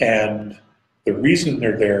 And the reason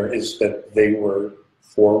they're there is that they were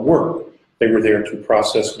for work. They were there to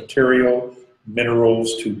process material,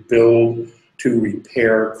 minerals, to build, to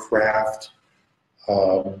repair craft,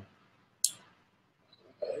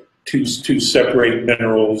 to separate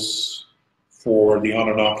minerals for the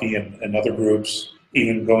Anunnaki and other groups,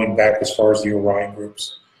 even going back as far as the Orion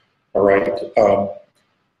groups. All right.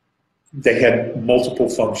 They had multiple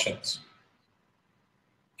functions.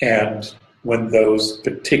 And when those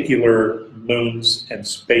particular moons and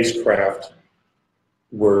spacecraft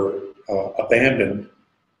were abandoned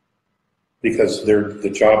because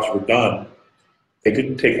the jobs were done, they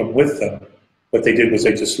didn't take them with them. What they did was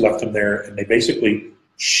they just left them there, and they basically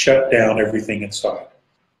shut down everything inside,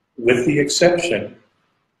 with the exception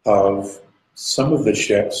of some of the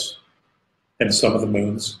ships and some of the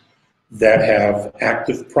moons that have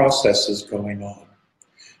active processes going on.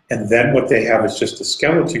 And then what they have is just a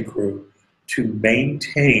skeleton crew to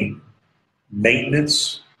maintain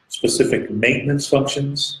maintenance, specific maintenance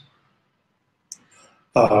functions,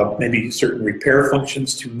 maybe certain repair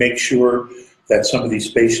functions to make sure that some of these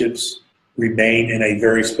spaceships remain in a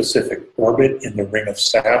very specific orbit in the ring of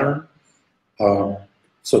Saturn,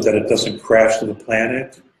 so that it doesn't crash to the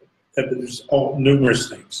planet. There's numerous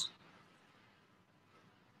things.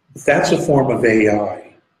 That's a form of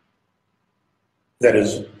AI that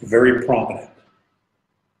is very prominent.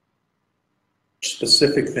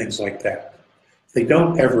 Specific things like that. They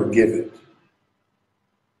don't ever give it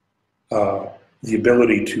the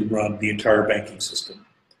ability to run the entire banking system.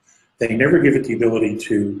 They never give it the ability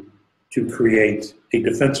to create a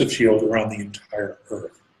defensive shield around the entire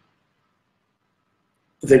Earth.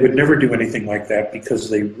 They would never do anything like that because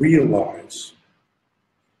they realize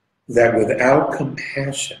that without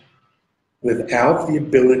compassion, without the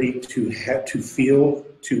ability to feel,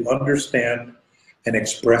 to understand, and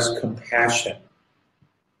express compassion,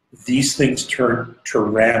 these things turn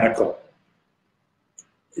tyrannical.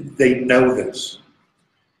 They know this.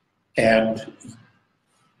 And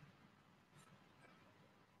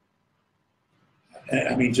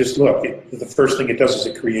I mean, just look, the first thing it does is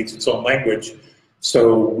it creates its own language,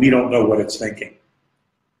 so we don't know what it's thinking.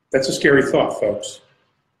 That's a scary thought, folks.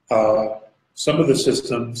 Some of the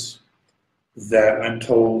systems that I'm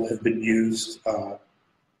told have been used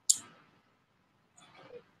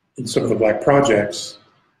in some of the black projects,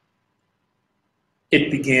 it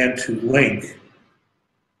began to link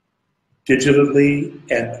digitally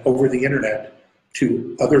and over the internet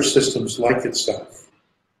to other systems like itself.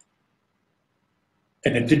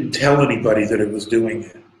 And it didn't tell anybody that it was doing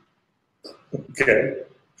it. Okay.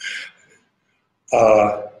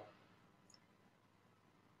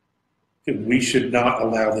 We should not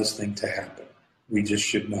allow this thing to happen. We just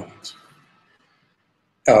should not.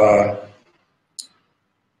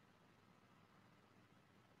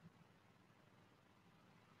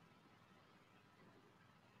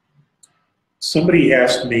 Somebody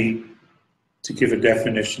asked me to give a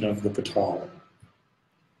definition of the Patal.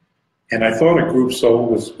 And I thought a group soul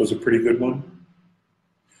was a pretty good one.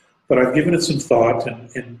 But I've given it some thought,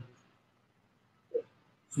 and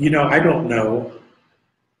you know, I don't know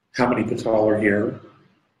how many Patal are here.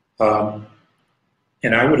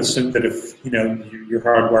 And I would assume that if, you know, you're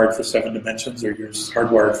hardwired for 7 dimensions or you're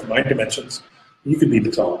hardwired for 9 dimensions, you could be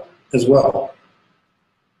Patal as well.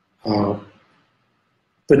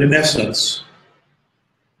 But in essence,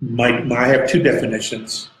 I have 2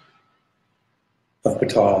 definitions of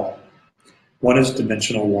Patal. One is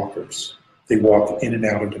dimensional walkers. They walk in and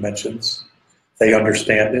out of dimensions. They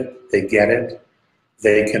understand it. They get it.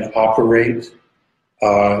 They can operate.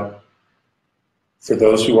 For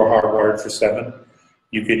those who are hardwired for 7,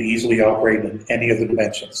 you can easily operate in any of the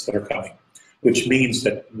dimensions that are coming, which means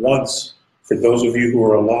that once, for those of you who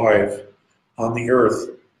are alive on the Earth,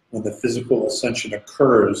 when the physical ascension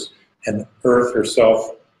occurs and the Earth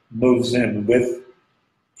herself moves in with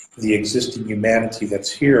the existing humanity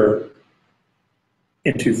that's here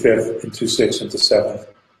into 5th, into 6th, into 7th,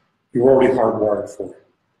 you're already hardwired for it,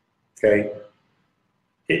 okay?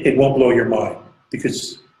 it won't blow your mind,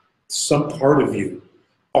 because some part of you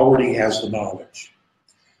already has the knowledge.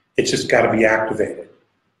 It's just got to be activated.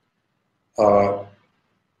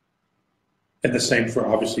 And the same for,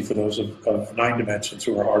 obviously, for those of 9 dimensions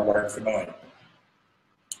who are hardwired for 9.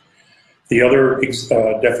 The other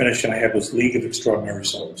definition I had was League of Extraordinary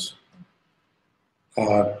Souls.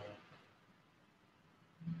 You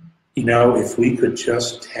know, if we could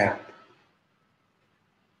just tap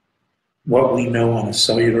what we know on a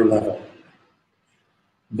cellular level,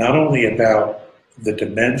 not only about the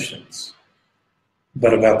dimensions,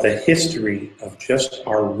 but about the history of just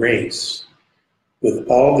our race, with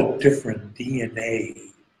all the different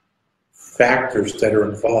DNA factors that are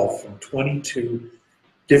involved from 22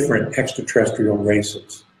 different extraterrestrial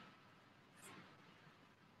races.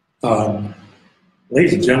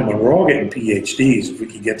 Ladies and gentlemen, we're all getting PhDs if we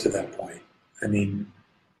can get to that point. I mean,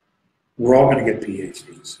 we're all going to get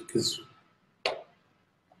PhDs because,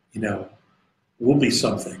 you know, we'll be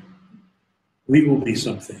something. We will be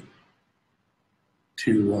something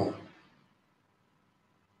to,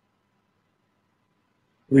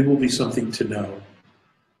 we will be something to know.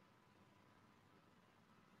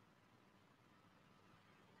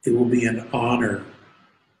 It will be an honor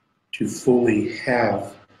to fully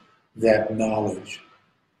have that knowledge,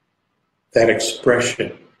 that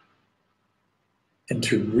expression, and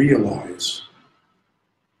to realize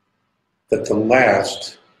that the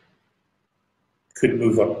last could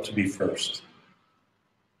move up to be first.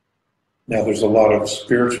 Now, there's a lot of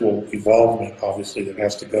spiritual evolvement, obviously, that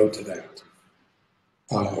has to go to that.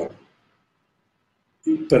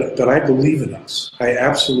 But I believe in us. I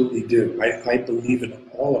absolutely do. I believe in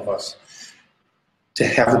all of us to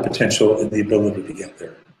have the potential and the ability to get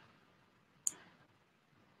there.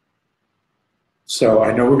 So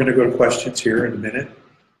I know we're going to go to questions here in a minute.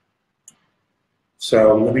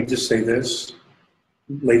 So let me just say this.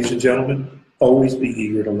 Ladies and gentlemen, always be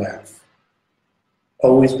eager to laugh.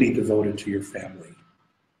 Always be devoted to your family.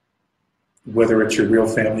 Whether it's your real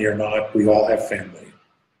family or not, we all have family.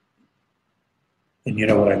 And you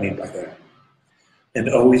know what I mean by that. And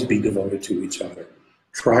always be devoted to each other.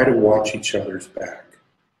 Try to watch each other's back.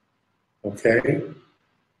 Okay?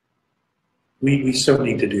 We so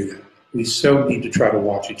need to do that. We so need to try to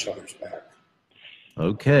watch each other's back.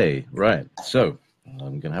 Okay, right. So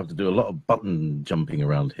I'm going to have to do a lot of button jumping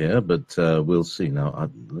around here, but we'll see. Now,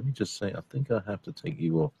 let me just say, I think I have to take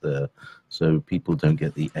you off there so people don't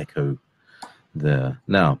get the echo there.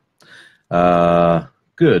 Now,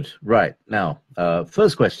 good. Right. Now,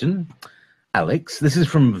 first question, Alex. This is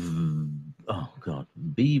from, oh, God,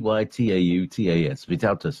 BYTAUTAS,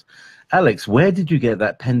 Vitautas. Alex, where did you get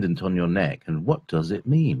that pendant on your neck, and what does it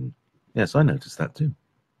mean? Yes, I noticed that too.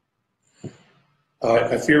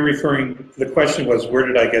 If you're referring, the question was, where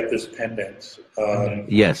did I get this pendant?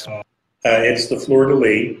 Yes. It's the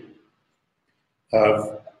fleur-de-lis.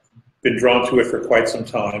 I've been drawn to it for quite some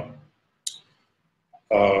time.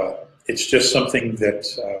 It's just something that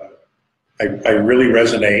I really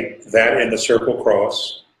resonate, that and the circle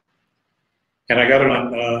cross. And I got it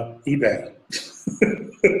on eBay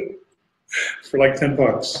for like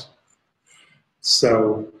 $10.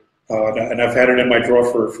 So, and I've had it in my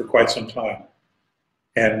drawer for quite some time.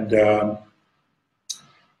 And I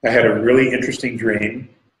had a really interesting dream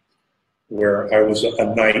where I was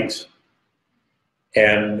a knight,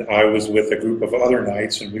 and I was with a group of other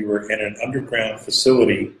knights, and we were in an underground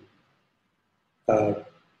facility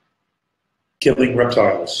killing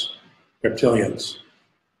reptilians.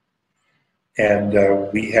 And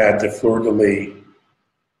we had the fleur-de-lis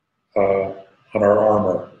on our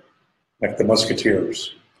armor, like the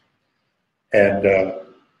musketeers. And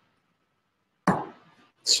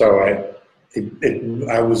so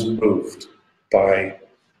I was moved by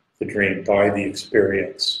the dream, by the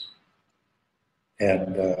experience.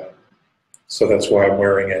 And so that's why I'm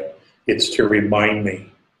wearing it. It's to remind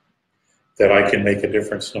me that I can make a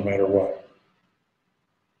difference no matter what.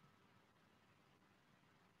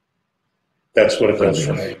 That's what it does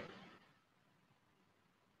for me.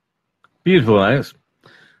 Beautiful, Alex.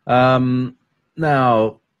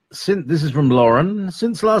 Now, this is from Lauren.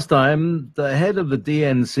 Since last time, the head of the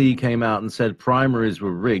DNC came out and said primaries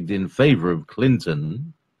were rigged in favor of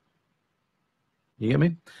Clinton. You get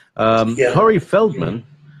me? Yeah. Corey Feldman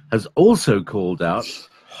has also called out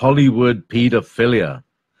Hollywood pedophilia.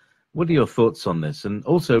 What are your thoughts on this? And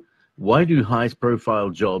also, why do high-profile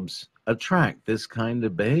jobs attract this kind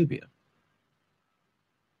of behavior?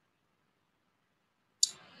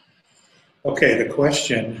 Okay, the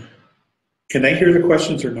question. Can they hear the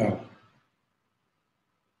questions or no?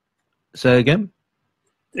 Say again?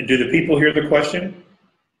 Do the people hear the question?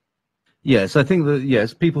 Yes, I think that,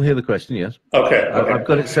 yes, people hear the question, yes. Okay. I've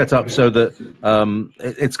got it set up so that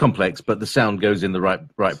it's complex, but the sound goes in the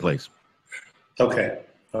right place. Okay.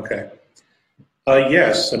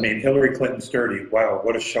 Yes, I mean, Hillary Clinton's dirty. Wow,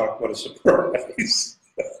 what a shock, what a surprise.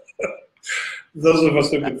 Those of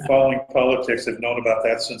us who've been following politics have known about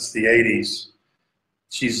that since the 80s.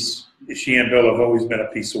 She and Bill have always been a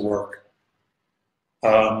piece of work.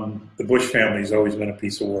 The Bush family's always been a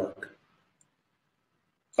piece of work.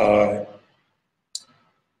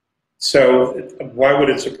 So why would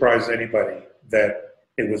it surprise anybody that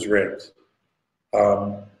it was rigged?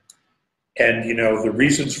 And, you know, the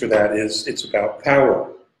reasons for that is it's about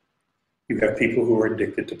power. You have people who are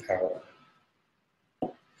addicted to power.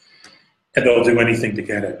 And they'll do anything to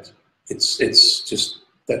get it. It's just,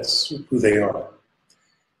 that's who they are.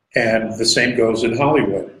 And the same goes in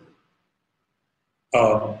Hollywood.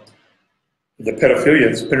 The pedophilia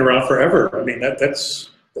has been around forever. I mean, that's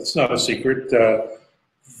not a secret.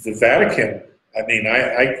 The Vatican, I mean,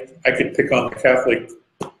 I could pick on the Catholic,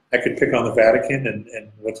 I could pick on the Vatican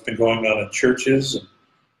and what's been going on in churches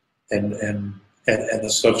and the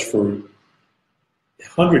such for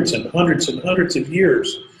hundreds and hundreds and hundreds of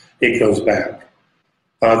years. It goes back.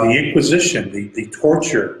 The Inquisition, the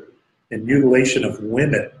torture and mutilation of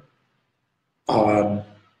women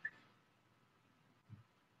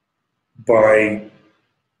by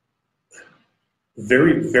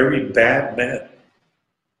very, very bad men.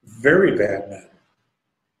 Very bad men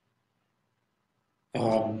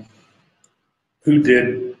who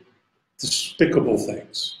did despicable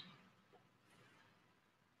things.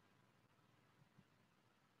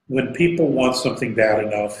 When people want something bad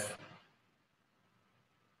enough,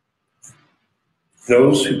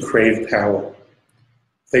 those who crave power,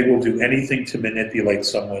 they will do anything to manipulate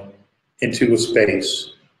someone into a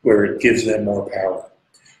space where it gives them more power.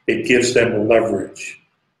 It gives them leverage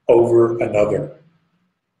over another.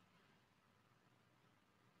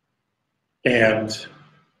 And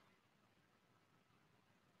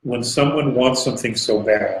when someone wants something so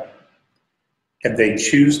bad and they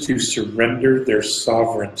choose to surrender their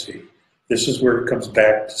sovereignty, this is where it comes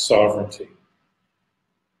back to sovereignty.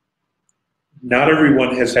 Not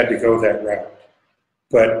everyone has had to go that route,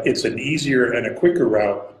 but it's an easier and a quicker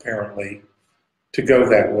route, apparently, to go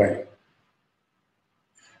that way.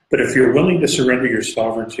 But if you're willing to surrender your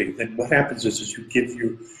sovereignty, then what happens is you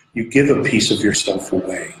give a piece of yourself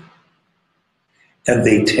away. And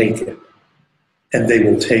they take it. And they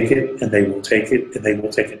will take it, and they will take it, and they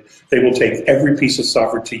will take it. They will take every piece of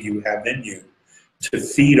sovereignty you have in you to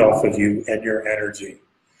feed off of you and your energy.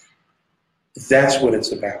 That's what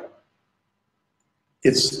it's about.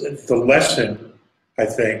 It's the lesson, I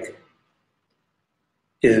think,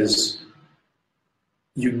 is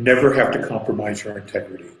you never have to compromise your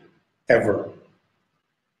integrity, ever.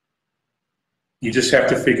 You just have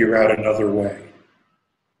to figure out another way.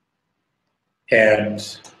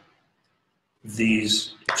 And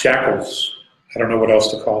these jackals, I don't know what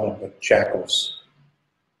else to call them, but jackals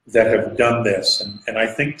that have done this, and I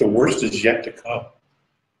think the worst is yet to come.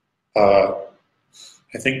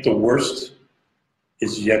 I think the worst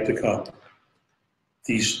is yet to come.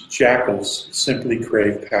 These jackals simply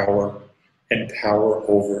crave power and power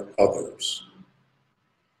over others.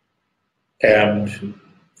 And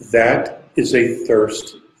that is a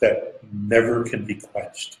thirst that never can be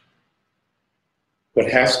quenched. What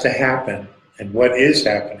has to happen, and what is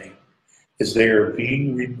happening, is they are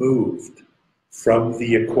being removed from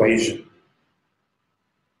the equation.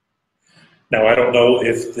 Now, I don't know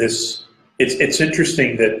if this, it's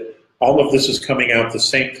interesting that all of this is coming out at the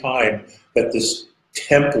same time that this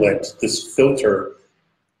template, this filter,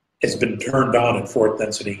 has been turned on in fourth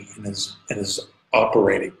density and is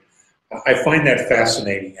operating. I find that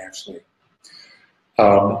fascinating, actually.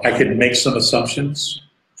 I can make some assumptions,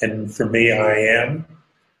 and for me, I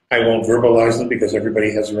won't verbalize them because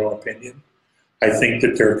everybody has their own opinion. I think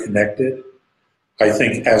that they're connected. I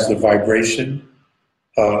think as the vibration,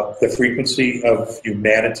 the frequency of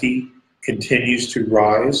humanity continues to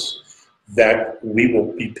rise, that we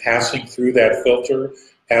will be passing through that filter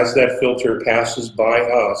as that filter passes by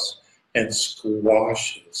us and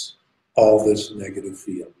squashes all this negative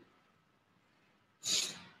field.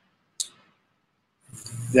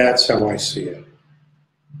 That's how I see it.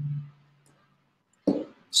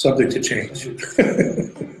 Subject to change.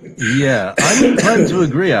 Yeah, I'm inclined to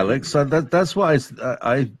agree, Alex. That's what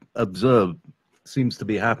I observe seems to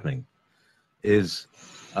be happening, is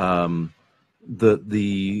the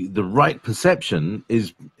right perception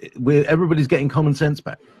is where everybody's getting common sense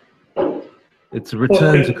back. It's a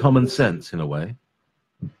return to common sense in a way.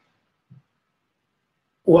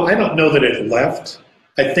 Well, I don't know that it left.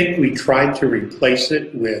 I think we tried to replace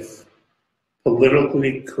it with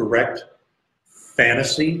politically correct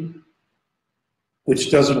fantasy,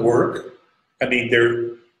 which doesn't work. I mean,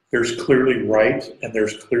 there's clearly right and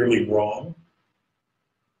there's clearly wrong.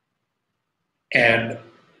 And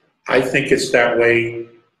I think it's that way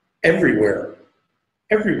everywhere,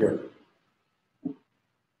 everywhere.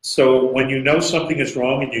 So when you know something is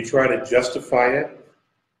wrong and you try to justify it,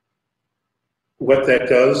 what that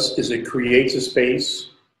does is it creates a space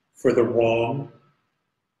for the wrong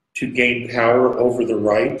to gain power over the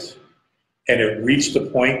right. And it reached a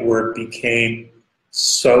point where it became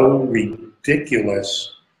so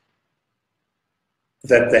ridiculous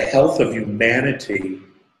that the health of humanity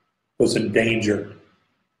was endangered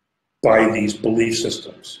by these belief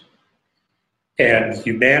systems. And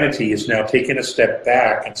humanity is now taking a step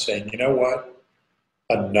back and saying, you know what?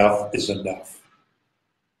 Enough is enough.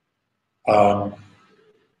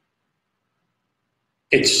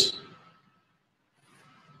 It's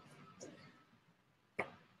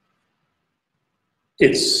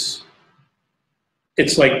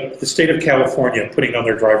like the state of California putting on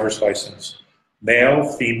their driver's license,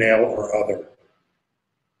 male, female, or other.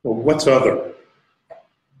 Well, what's other?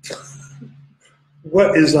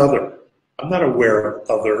 What is other? I'm not aware of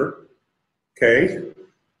other, okay?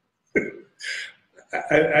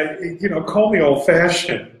 Call me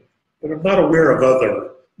old-fashioned, but I'm not aware of other.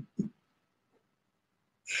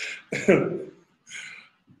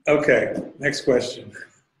 Okay, next question.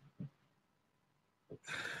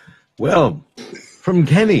 Well, from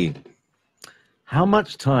Kenny, how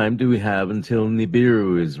much time do we have until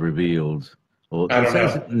Nibiru is revealed? Or I don't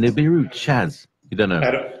know. Nibiru Chaz? You don't know?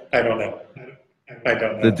 I don't know. I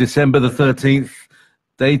don't know. The December the 13th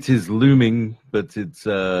date is looming, but it's,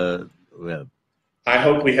 well. I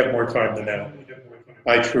hope we have more time than now.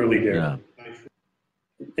 I truly do.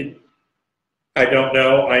 Yeah. I don't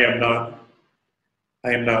know. I am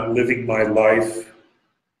not living my life,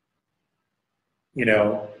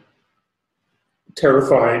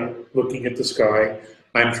 terrified, looking at the sky.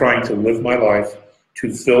 I'm trying to live my life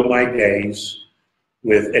to fill my days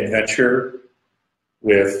with adventure,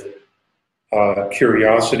 with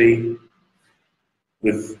curiosity,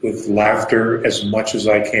 with laughter as much as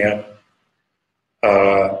I can.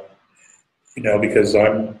 Because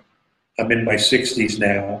I'm in my 60s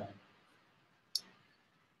now,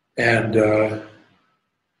 and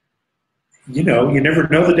you never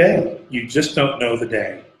know the day. You just don't know the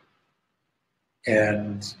day.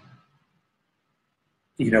 And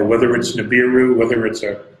whether it's Nibiru, whether it's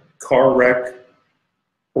a car wreck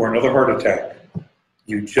or another heart attack,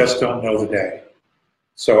 you just don't know the day.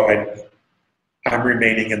 So I'm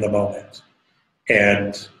remaining in the moment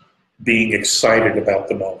and being excited about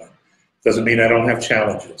the moment. Doesn't mean I don't have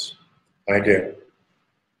challenges. I do.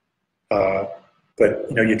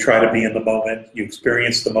 But you try to be in the moment, you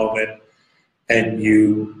experience the moment, and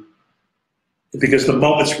because the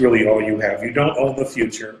moment's really all you have. You don't own the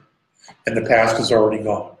future, and the past is already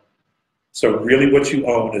gone. So really what you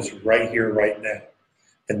own is right here, right now.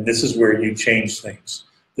 And this is where you change things.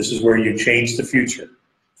 This is where you change the future.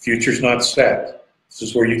 Future's not set. This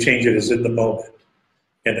is where you change it, is in the moment.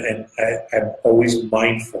 And I'm always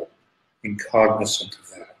mindful and cognizant of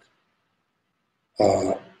that.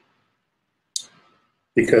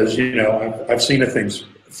 Because, I've seen a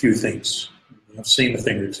few things. I've seen a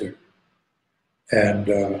thing or two. And,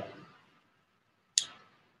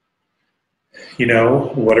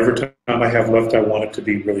 whatever time I have left, I want it to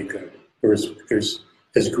be really good, or as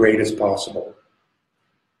great as possible.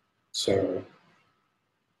 So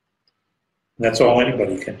that's all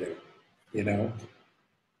anybody can do,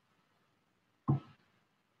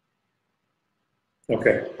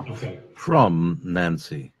 Okay. From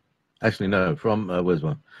Nancy. Actually, no, from, where's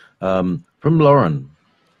one? From Lauren.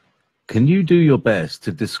 Can you do your best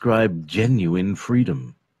to describe genuine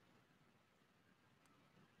freedom?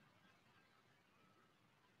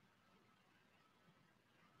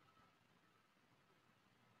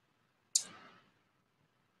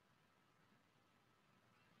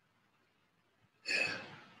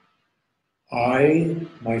 I,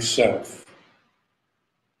 myself,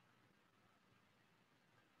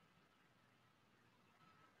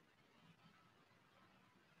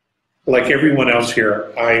 like everyone else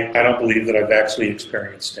here, I don't believe that I've actually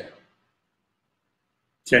experienced it.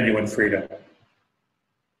 Genuine freedom.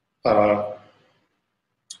 I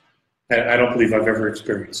don't believe I've ever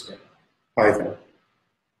experienced it either.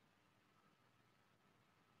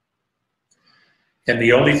 And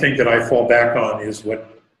the only thing that I fall back on is what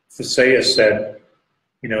Visaya said,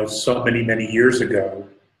 so many years ago,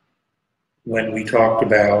 when I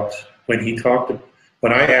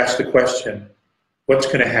asked the question, what's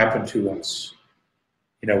going to happen to us?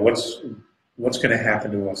 You know, what's going to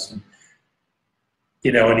happen to us? And,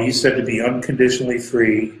 you know, and he said to be unconditionally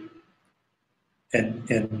free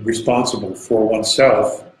and responsible for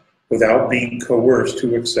oneself without being coerced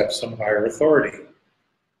to accept some higher authority.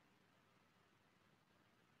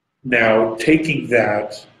 Now, taking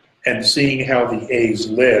that and seeing how the A's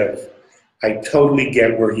live, I totally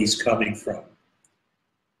get where he's coming from.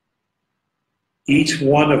 Each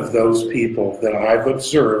one of those people that I've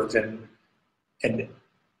observed, and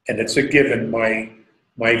it's a given, my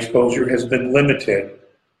exposure has been limited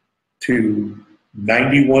to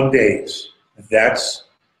 91 days. That's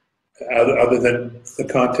other than the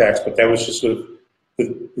contacts, but that was just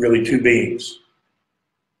with really two beings.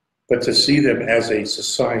 But to see them as a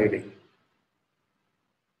society,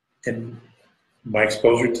 and my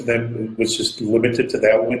exposure to them was just limited to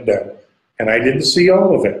that window, and I didn't see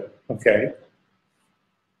all of it, okay?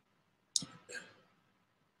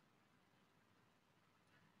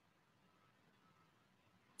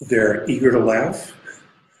 They're eager to laugh.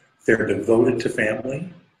 They're devoted to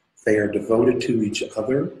family. They are devoted to each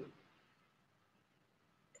other.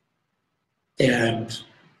 And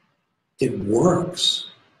it works.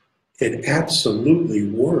 It absolutely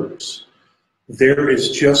works. There is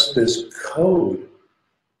just this code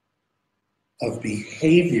of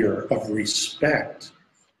behavior, of respect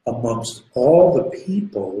amongst all the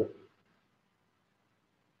people,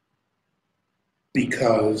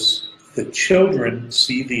 because the children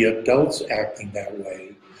see the adults acting that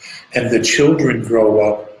way, and the children grow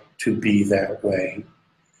up to be that way.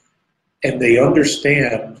 And they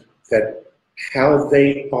understand that how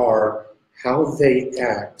they are, how they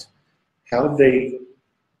act, how they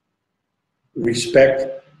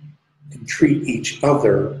respect and treat each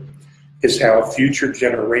other is how future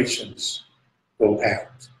generations will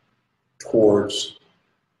act towards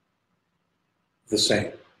the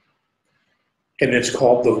same. And it's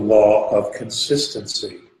called the law of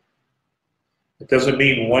consistency. It doesn't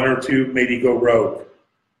mean one or two maybe go rogue,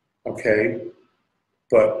 okay?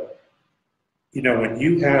 But, you know, when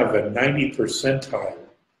you have a 90 percentile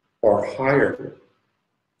or higher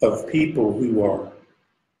of people who are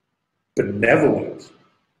benevolent,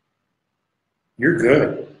 you're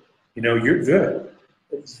good. You know, you're good.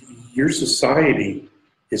 Your society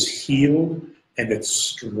is healed and it's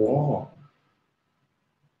strong.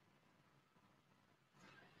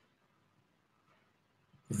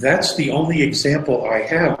 That's the only example I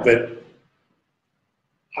have, but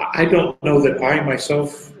I don't know that I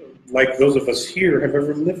myself, like those of us here, have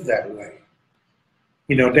ever lived that way.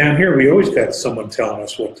 You know, down here we always got someone telling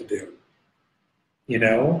us what to do, you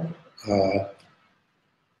know?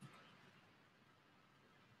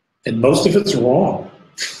 And most of it's wrong.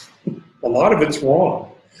 A lot of it's wrong.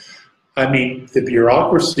 I mean, the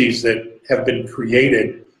bureaucracies that have been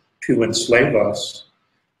created to enslave us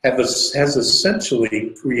has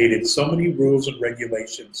essentially created so many rules and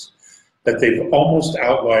regulations that they've almost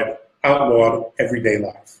outlawed everyday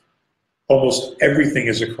life. Almost everything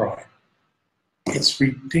is a crime. It's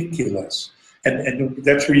ridiculous. And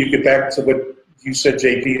that's where you get back to what you said,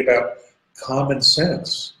 JP, about common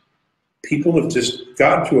sense. People have just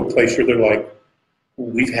gotten to a place where they're like,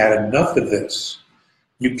 we've had enough of this.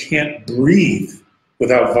 You can't breathe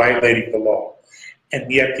without violating the law. And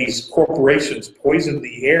yet these corporations poison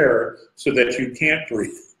the air so that you can't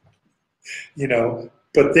breathe, you know,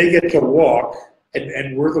 but they get to walk,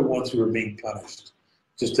 and we're the ones who are being punished,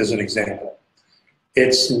 just as an example.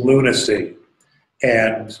 It's lunacy.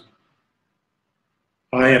 And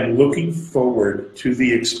I am looking forward to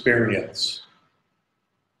the experience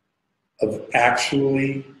of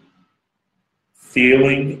actually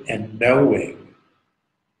feeling and knowing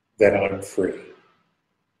that I'm free.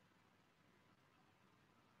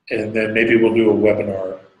 And then maybe we'll do a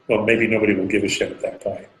webinar. Well, maybe nobody will give a shit at that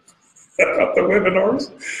point about the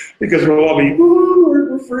webinars, because we'll all be, woo,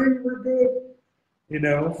 we're free, we're good. You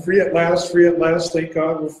know, free at last, thank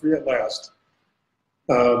God we're free at last.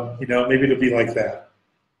 You know, maybe it'll be like that.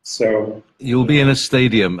 So you'll be in a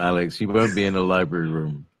stadium, Alex. You won't be in a library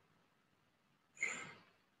room.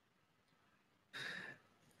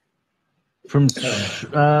 From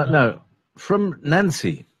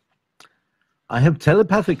Nancy. I have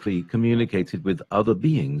telepathically communicated with other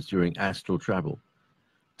beings during astral travel.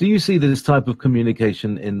 Do you see this type of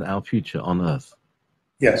communication in our future on Earth?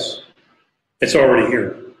 Yes. It's already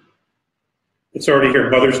here. It's already here.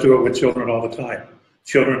 Mothers do it with children all the time.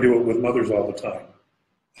 Children do it with mothers all the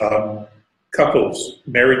time. Couples,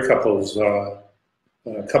 married couples,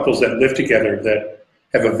 couples that live together that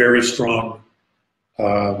have a very strong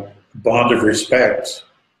bond of respect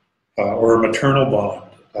or a maternal bond.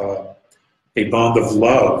 a bond of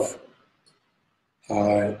love.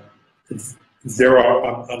 There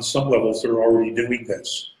are, on some levels, they're already doing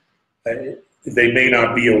this. They may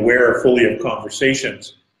not be aware fully of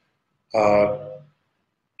conversations, but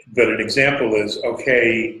an example is,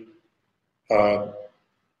 okay,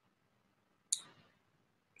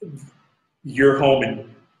 you're home and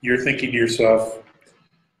you're thinking to yourself,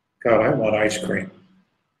 God, I want ice cream.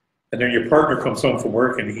 And then your partner comes home from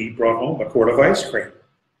work and he brought home a quart of ice cream.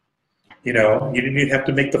 You know, you didn't even have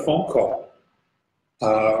to make the phone call.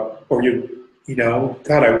 Or you know,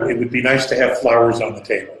 God, it would be nice to have flowers on the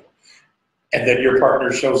table. And then your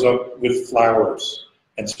partner shows up with flowers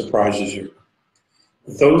and surprises you.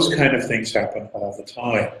 Those kind of things happen all the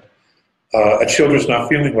time. A children's not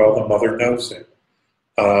feeling well, the mother knows it.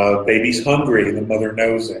 Baby's hungry, the mother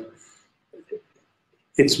knows it.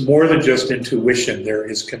 It's more than just intuition. There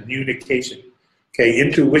is communication. Okay,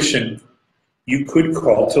 intuition you could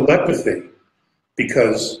call telepathy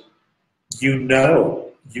because you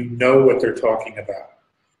know what they're talking about.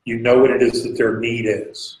 You know what it is that their need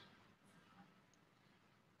is.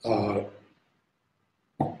 So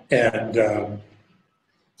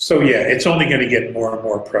yeah, it's only going to get more and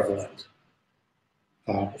more prevalent.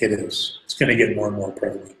 It is. It's going to get more and more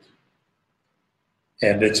prevalent.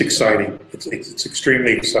 And it's exciting. It's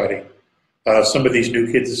extremely exciting. Some of these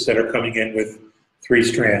new kids that are coming in with 3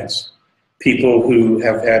 strands, people who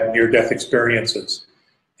have had near-death experiences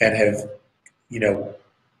and have, you know,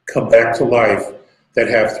 come back to life that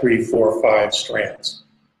have 3, 4, 5 strands.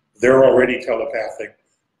 They're already telepathic.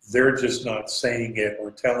 They're just not saying it or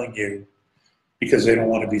telling you because they don't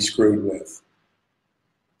want to be screwed with.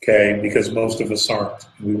 Okay, because most of us aren't.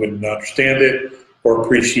 We wouldn't understand it or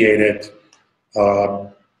appreciate it.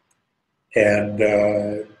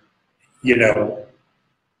 You know,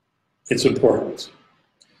 it's important.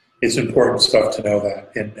 It's important stuff to know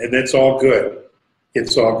that. And it's all good.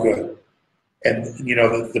 It's all good. And, you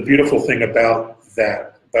know, the beautiful thing about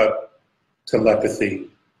that, about telepathy,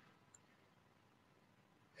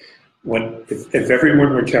 if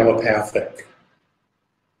everyone were telepathic,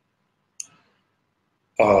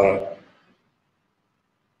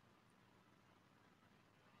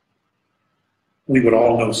 we would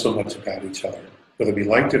all know so much about each other, whether we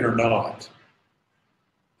liked it or not.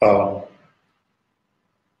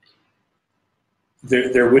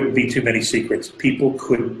 There wouldn't be too many secrets. People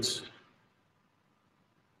couldn't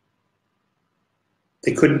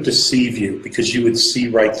deceive you because you would see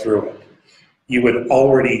right through it. You would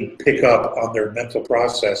already pick up on their mental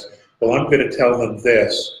process. Well, I'm going to tell them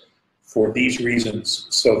this for these reasons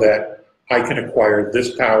so that I can acquire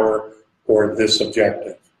this power or this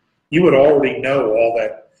objective. You would already know all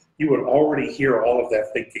that. You would already hear all of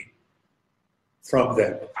that thinking from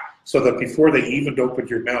them. So that before they even opened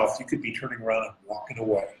your mouth, you could be turning around and walking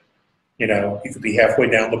away. You know, you could be halfway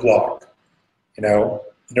down the block. You know,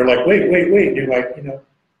 and they're like, wait. And you're like, you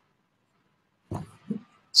know.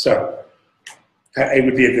 So, it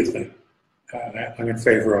would be a good thing. I'm in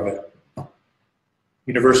favor of it.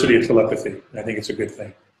 University of Telepathy. I think it's a good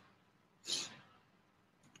thing.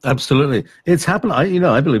 Absolutely. It's happening.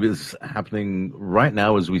 I believe it's happening right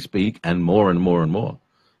now as we speak, and more and more and more.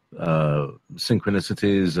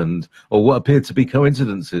 Synchronicities or what appear to be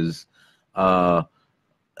coincidences.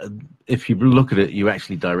 If you look at it, you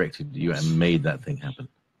actually directed, you made that thing happen.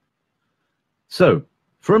 So,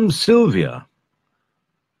 from Sylvia,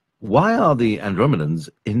 why are the Andromedans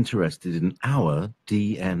interested in our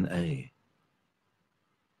DNA?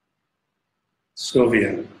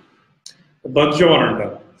 Sylvia,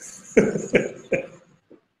 buongiorno.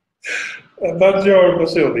 Buongiorno,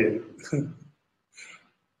 Sylvia.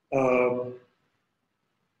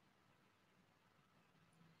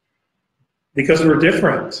 Because we're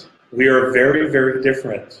different. We are very, very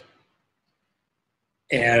different.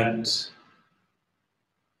 And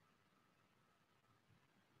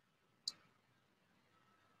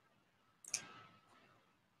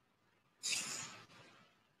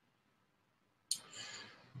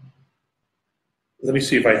let me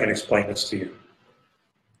see if I can explain this to you.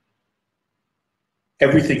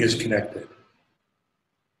 Everything is connected.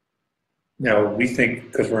 Now, we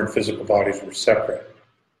think because we're in physical bodies, we're separate.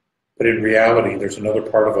 But in reality, there's another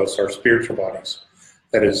part of us, our spiritual bodies,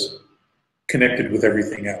 that is connected with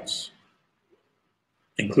everything else,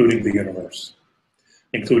 including the universe,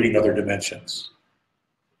 including other dimensions.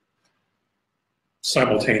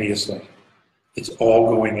 Simultaneously. It's all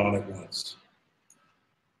going on at once.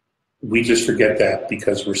 We just forget that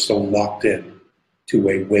because we're so locked in to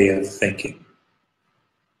a way of thinking.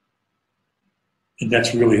 And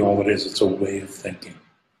that's really all it is. It's a way of thinking.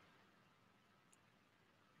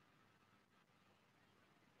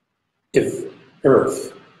 if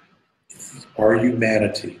Earth, if our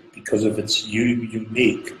humanity, because of its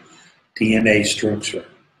unique DNA structure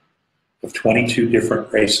of 22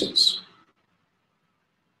 different races,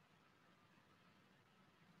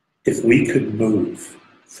 if we could move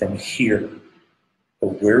from here,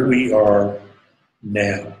 or where we are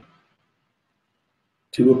now,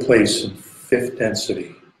 to a place in fifth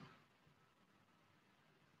density,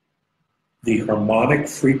 the harmonic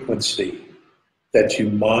frequency that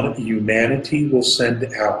humanity will send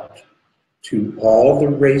out to all the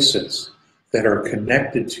races that are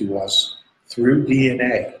connected to us through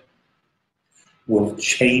DNA will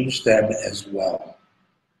change them as well,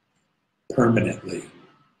 permanently.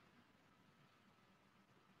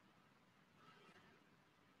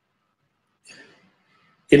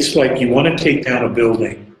 It's like you want to take down a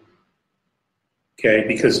building, okay,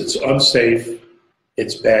 because it's unsafe,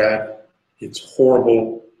 it's bad, it's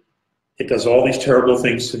horrible, it does all these terrible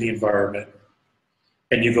things to the environment,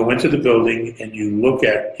 and you go into the building and you look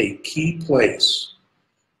at a key place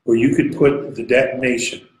where you could put the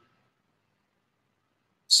detonation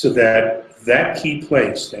so that that key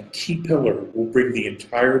place, that key pillar, will bring the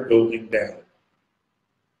entire building down.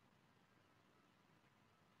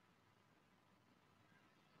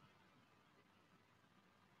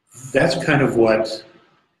 That's kind of what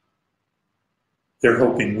they're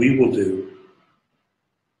hoping we will do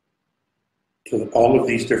to all of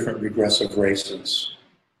these different regressive races.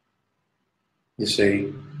 You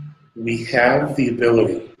see, we have the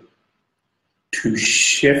ability to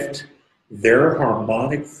shift their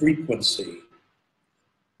harmonic frequency,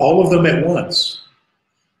 all of them at once,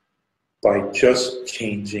 by just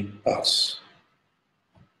changing us.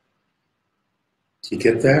 Do you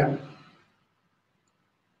get that?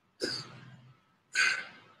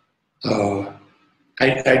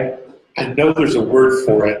 I know there's a word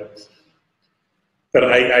for it, but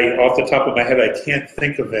I off the top of my head, I can't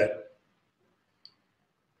think of it.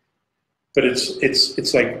 But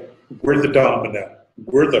it's like we're the domino.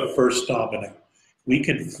 We're the first domino. We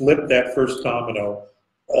can flip that first domino,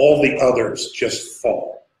 all the others just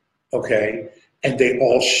fall, okay? And they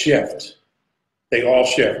all shift. They all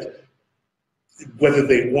shift. Whether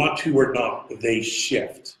they want to or not, they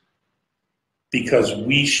shift. Because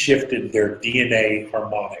we shifted their DNA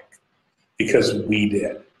harmonic. Because we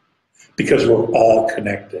did. Because we're all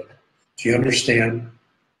connected. Do you understand?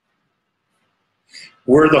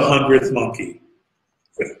 We're the 100th monkey.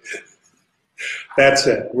 That's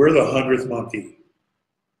it. We're the 100th monkey.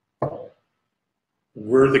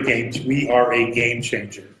 We are a game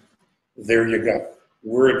changer. There you go.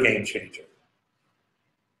 We're a game changer.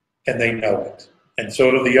 And they know it. And so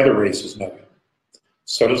do the other races know it.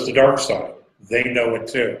 So does the dark side. They know it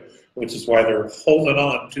too, which is why they're holding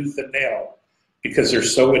on tooth and nail, because they're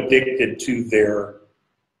so addicted to their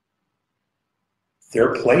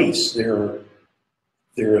place, their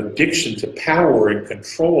addiction to power and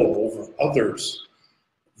control over others.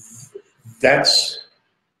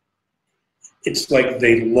 It's like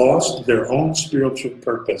they lost their own spiritual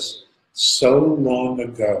purpose so long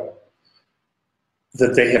ago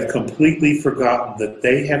that they have completely forgotten that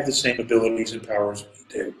they have the same abilities and powers we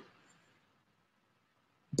do.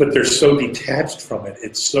 But they're so detached from it,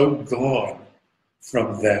 it's so gone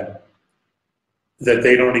from them that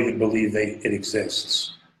they don't even believe it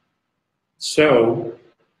exists. So,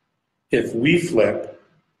 if we flip,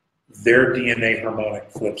 their DNA harmonic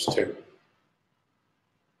flips too.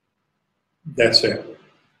 That's it.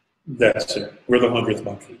 That's it. We're the 100th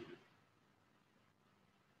monkey.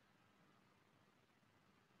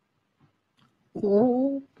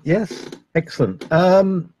 Oh, yes, excellent.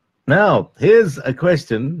 Now, here's a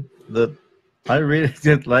question that I really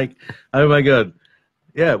did like. Oh my God.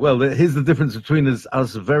 Yeah, well, here's the difference between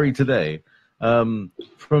us very today.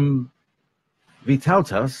 From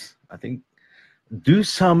Vitautas, I think, do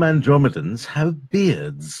some Andromedans have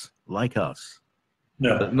beards like us?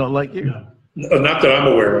 No. But not like you? No, not that I'm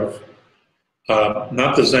aware of.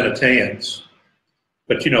 Not the Zenitaeans.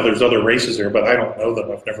 But, you know, there's other races there, but I don't know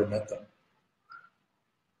them. I've never met them.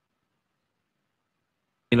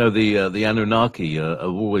 You know, the Anunnaki are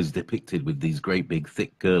always depicted with these great big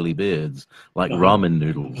thick curly beards, like ramen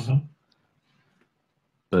noodles.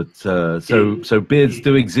 But so beards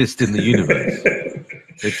do exist in the universe.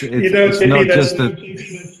 It's not just that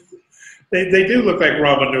they do look like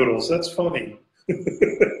ramen noodles. That's funny.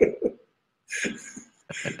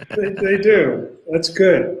 they do. That's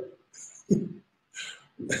good.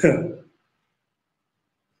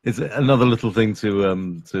 It's another little thing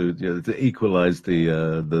to equalize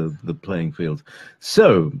the playing field.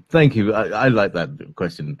 So thank you. I like that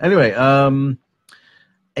question. Anyway,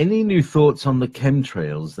 Any new thoughts on the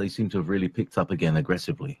chemtrails? They seem to have really picked up again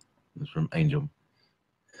aggressively. It's from Angel.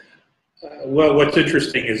 Well, what's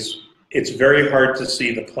interesting is it's very hard to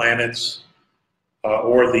see the planets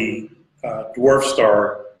or the dwarf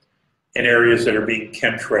star in areas that are being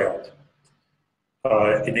chemtrailed.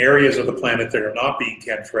 In areas of the planet that are not being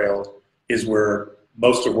chemtrailed is where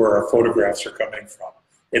most of where our photographs are coming from,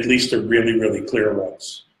 at least the really, really clear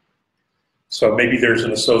ones. So maybe there's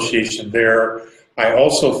an association there. I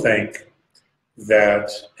also think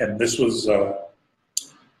that, and this was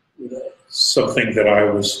something that I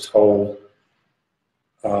was told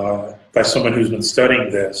by someone who's been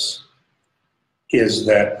studying this, is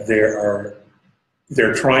that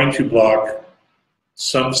they're trying to block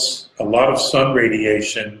a lot of sun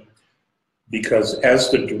radiation, because as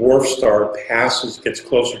the dwarf star gets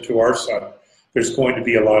closer to our sun, there's going to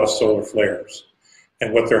be a lot of solar flares.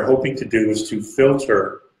 And what they're hoping to do is to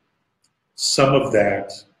filter some of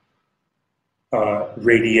that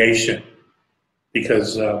radiation,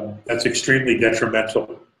 because that's extremely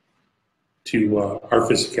detrimental to our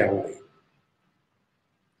physicality.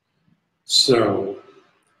 So,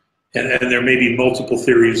 and there may be multiple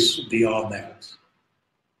theories beyond that.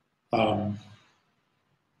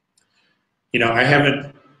 You know, I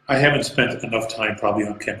haven't spent enough time probably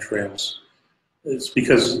on chemtrails. It's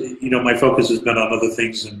because, you know, my focus has been on other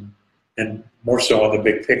things and more so on the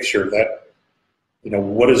big picture. That, you know,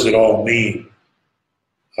 what does it all mean?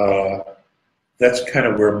 That's kind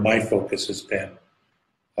of where my focus has been.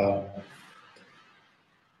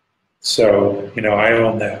 So, you know, I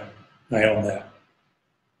own that. I own that.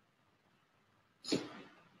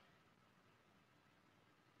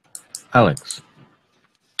 Alex.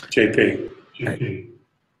 JP.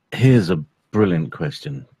 Here's a brilliant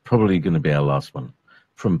question, probably going to be our last one,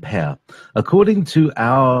 from Per. According to,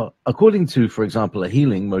 for example, a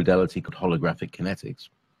healing modality called holographic kinetics,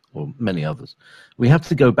 or many others, we have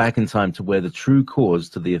to go back in time to where the true cause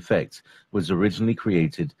to the effect was originally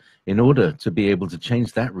created in order to be able to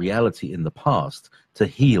change that reality in the past to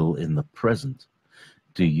heal in the present.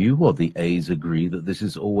 Do you or the A's agree that this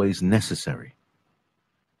is always necessary?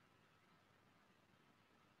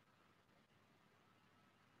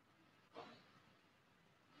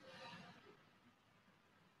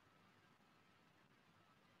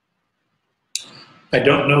 I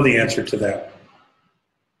don't know the answer to that.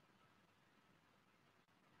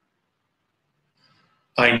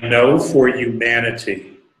 I know for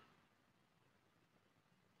humanity,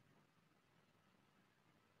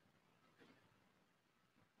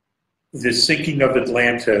 the sinking of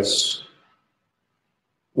Atlantis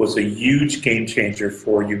was a huge game changer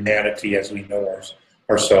for humanity as we know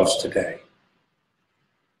ourselves today,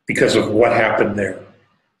 because of what happened there.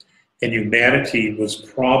 And humanity was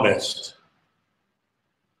promised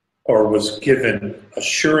or was given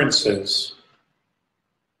assurances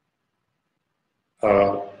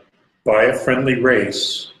by a friendly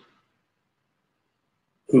race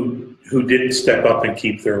who didn't step up and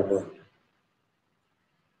keep their word.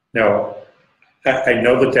 Now, I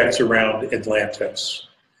know the decks around Atlantis.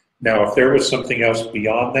 Now, if there was something else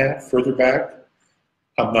beyond that, further back,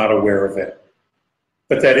 I'm not aware of it.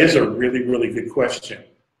 But that is a really, really good question.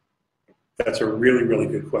 That's a really, really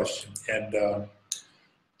good question. And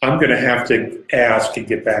I'm going to have to ask and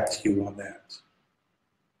get back to you on that.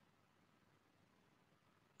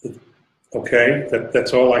 Okay?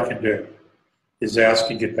 That's all I can do, is ask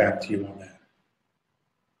and get back to you on that.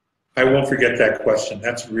 I won't forget that question.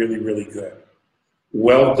 That's really, really good.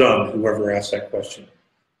 Well done, whoever asked that question.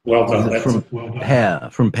 Well done. That's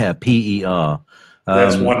From Per, P-E-R.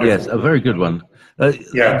 That's wonderful. Yes, a very good one.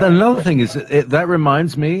 Yeah. Another thing is, that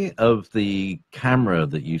reminds me of the camera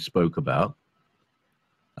that you spoke about,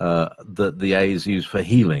 that the A's use for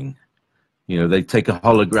healing. You know, they take a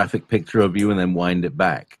holographic picture of you and then wind it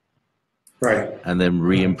back. Right. And then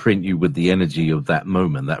re-imprint you with the energy of that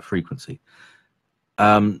moment, that frequency.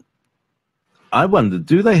 I wonder,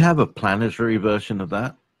 do they have a planetary version of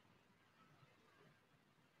that?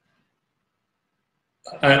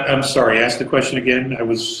 I'm sorry, ask the question again. I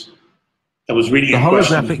was reading The a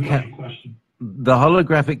question. The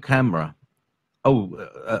holographic camera. Oh,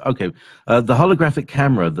 okay. The holographic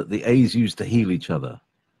camera that the A's use to heal each other.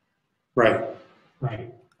 Right.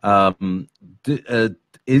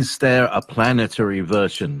 Is there a planetary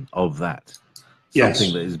version of that? Yes.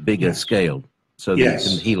 Something that is bigger scale, so that it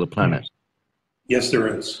can heal a planet? Yes,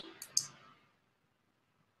 there is.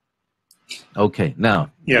 Okay,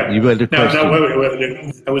 now, Yeah. you read a question. No,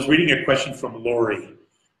 wait. I was reading a question from Lori.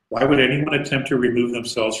 Why would anyone attempt to remove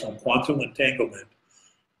themselves from quantum entanglement?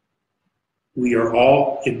 We are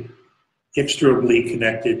all inextricably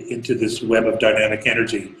connected into this web of dynamic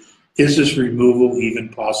energy. Is this removal even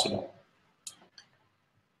possible?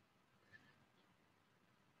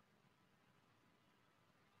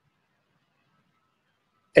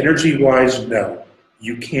 Energy-wise, no.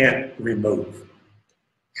 You can't remove.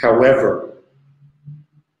 However,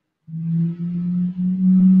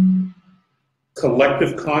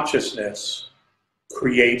 collective consciousness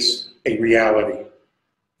creates a reality.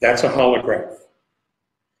 That's a holograph.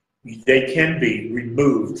 They can be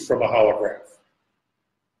removed from a holograph.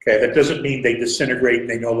 Okay, that doesn't mean they disintegrate and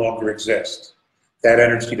they no longer exist. That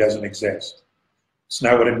energy doesn't exist. It's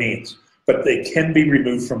not what it means. But they can be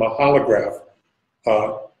removed from a holograph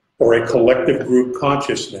or a collective group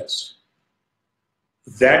consciousness.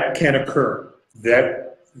 That can occur.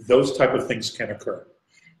 Those type of things can occur.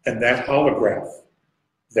 And that holograph,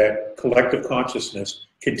 that collective consciousness,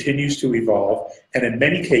 continues to evolve, and in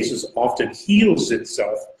many cases often heals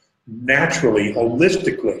itself naturally,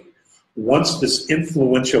 holistically, once this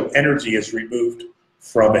influential energy is removed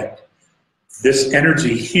from it. This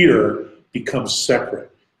energy here becomes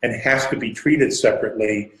separate and has to be treated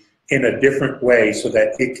separately in a different way so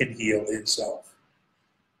that it can heal itself.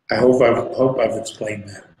 I hope I've explained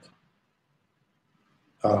that.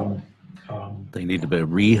 They need a bit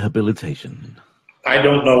of rehabilitation. I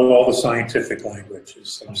don't know all the scientific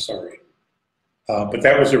languages, I'm sorry. But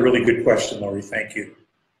that was a really good question, Laurie, thank you.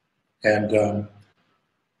 And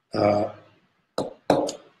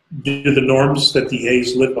do the norms that the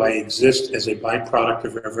A's live by exist as a byproduct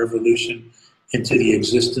of evolution into the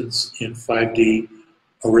existence in 5D,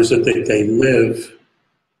 or is it that they live?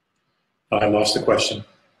 Oh, I lost the question.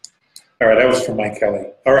 All right, that was from Mike Kelly.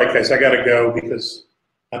 All right, guys, I gotta go because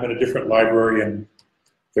I'm in a different library and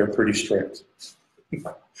they're pretty strict.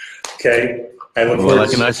 Okay, I look forward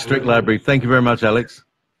like a nice strict library. Thank you very much, Alex.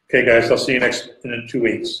 Okay, guys, I'll see you in 2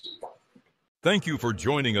 weeks. Thank you for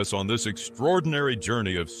joining us on this extraordinary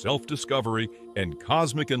journey of self-discovery and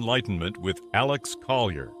cosmic enlightenment with Alex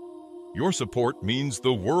Collier. Your support means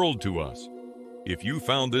the world to us. If you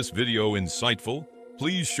found this video insightful,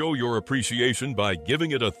 please show your appreciation by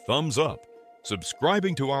giving it a thumbs up,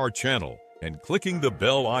 subscribing to our channel, and clicking the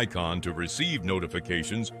bell icon to receive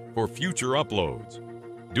notifications for future uploads.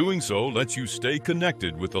 Doing so lets you stay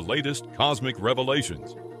connected with the latest cosmic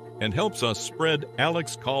revelations and helps us spread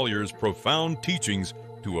Alex Collier's profound teachings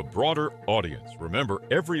to a broader audience. Remember,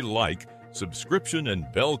 every like, subscription,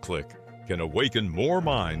 and bell click can awaken more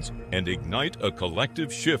minds and ignite a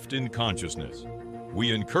collective shift in consciousness.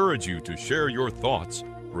 We encourage you to share your thoughts,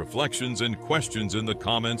 reflections, and questions in the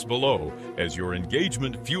comments below, as your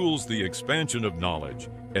engagement fuels the expansion of knowledge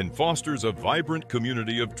and fosters a vibrant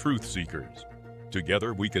community of truth seekers.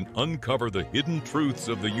 Together, we can uncover the hidden truths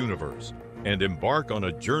of the universe and embark on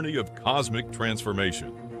a journey of cosmic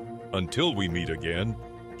transformation. Until we meet again,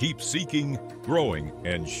 keep seeking, growing,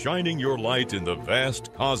 and shining your light in the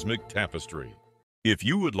vast cosmic tapestry. If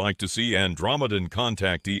you would like to see Andromedan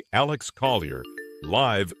contactee Alex Collier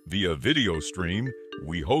live via video stream,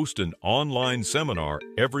 we host an online seminar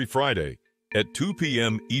every Friday at 2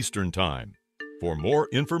 p.m. Eastern Time. For more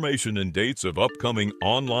information and dates of upcoming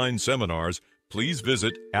online seminars, please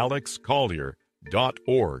visit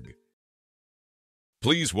alexcollier.org.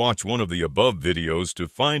 Please watch one of the above videos to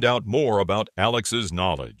find out more about Alex's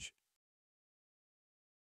knowledge.